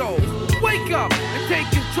sleeping souls. Wake up and take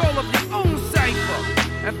control of your own cipher,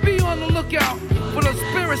 and be on the lookout for the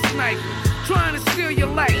spirit snipers trying to steal your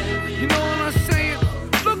light. You know what I'm saying?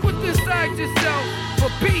 Look what's inside yourself for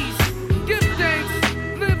peace. Give thanks,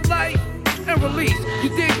 live life, and release. You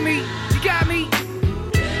dig me?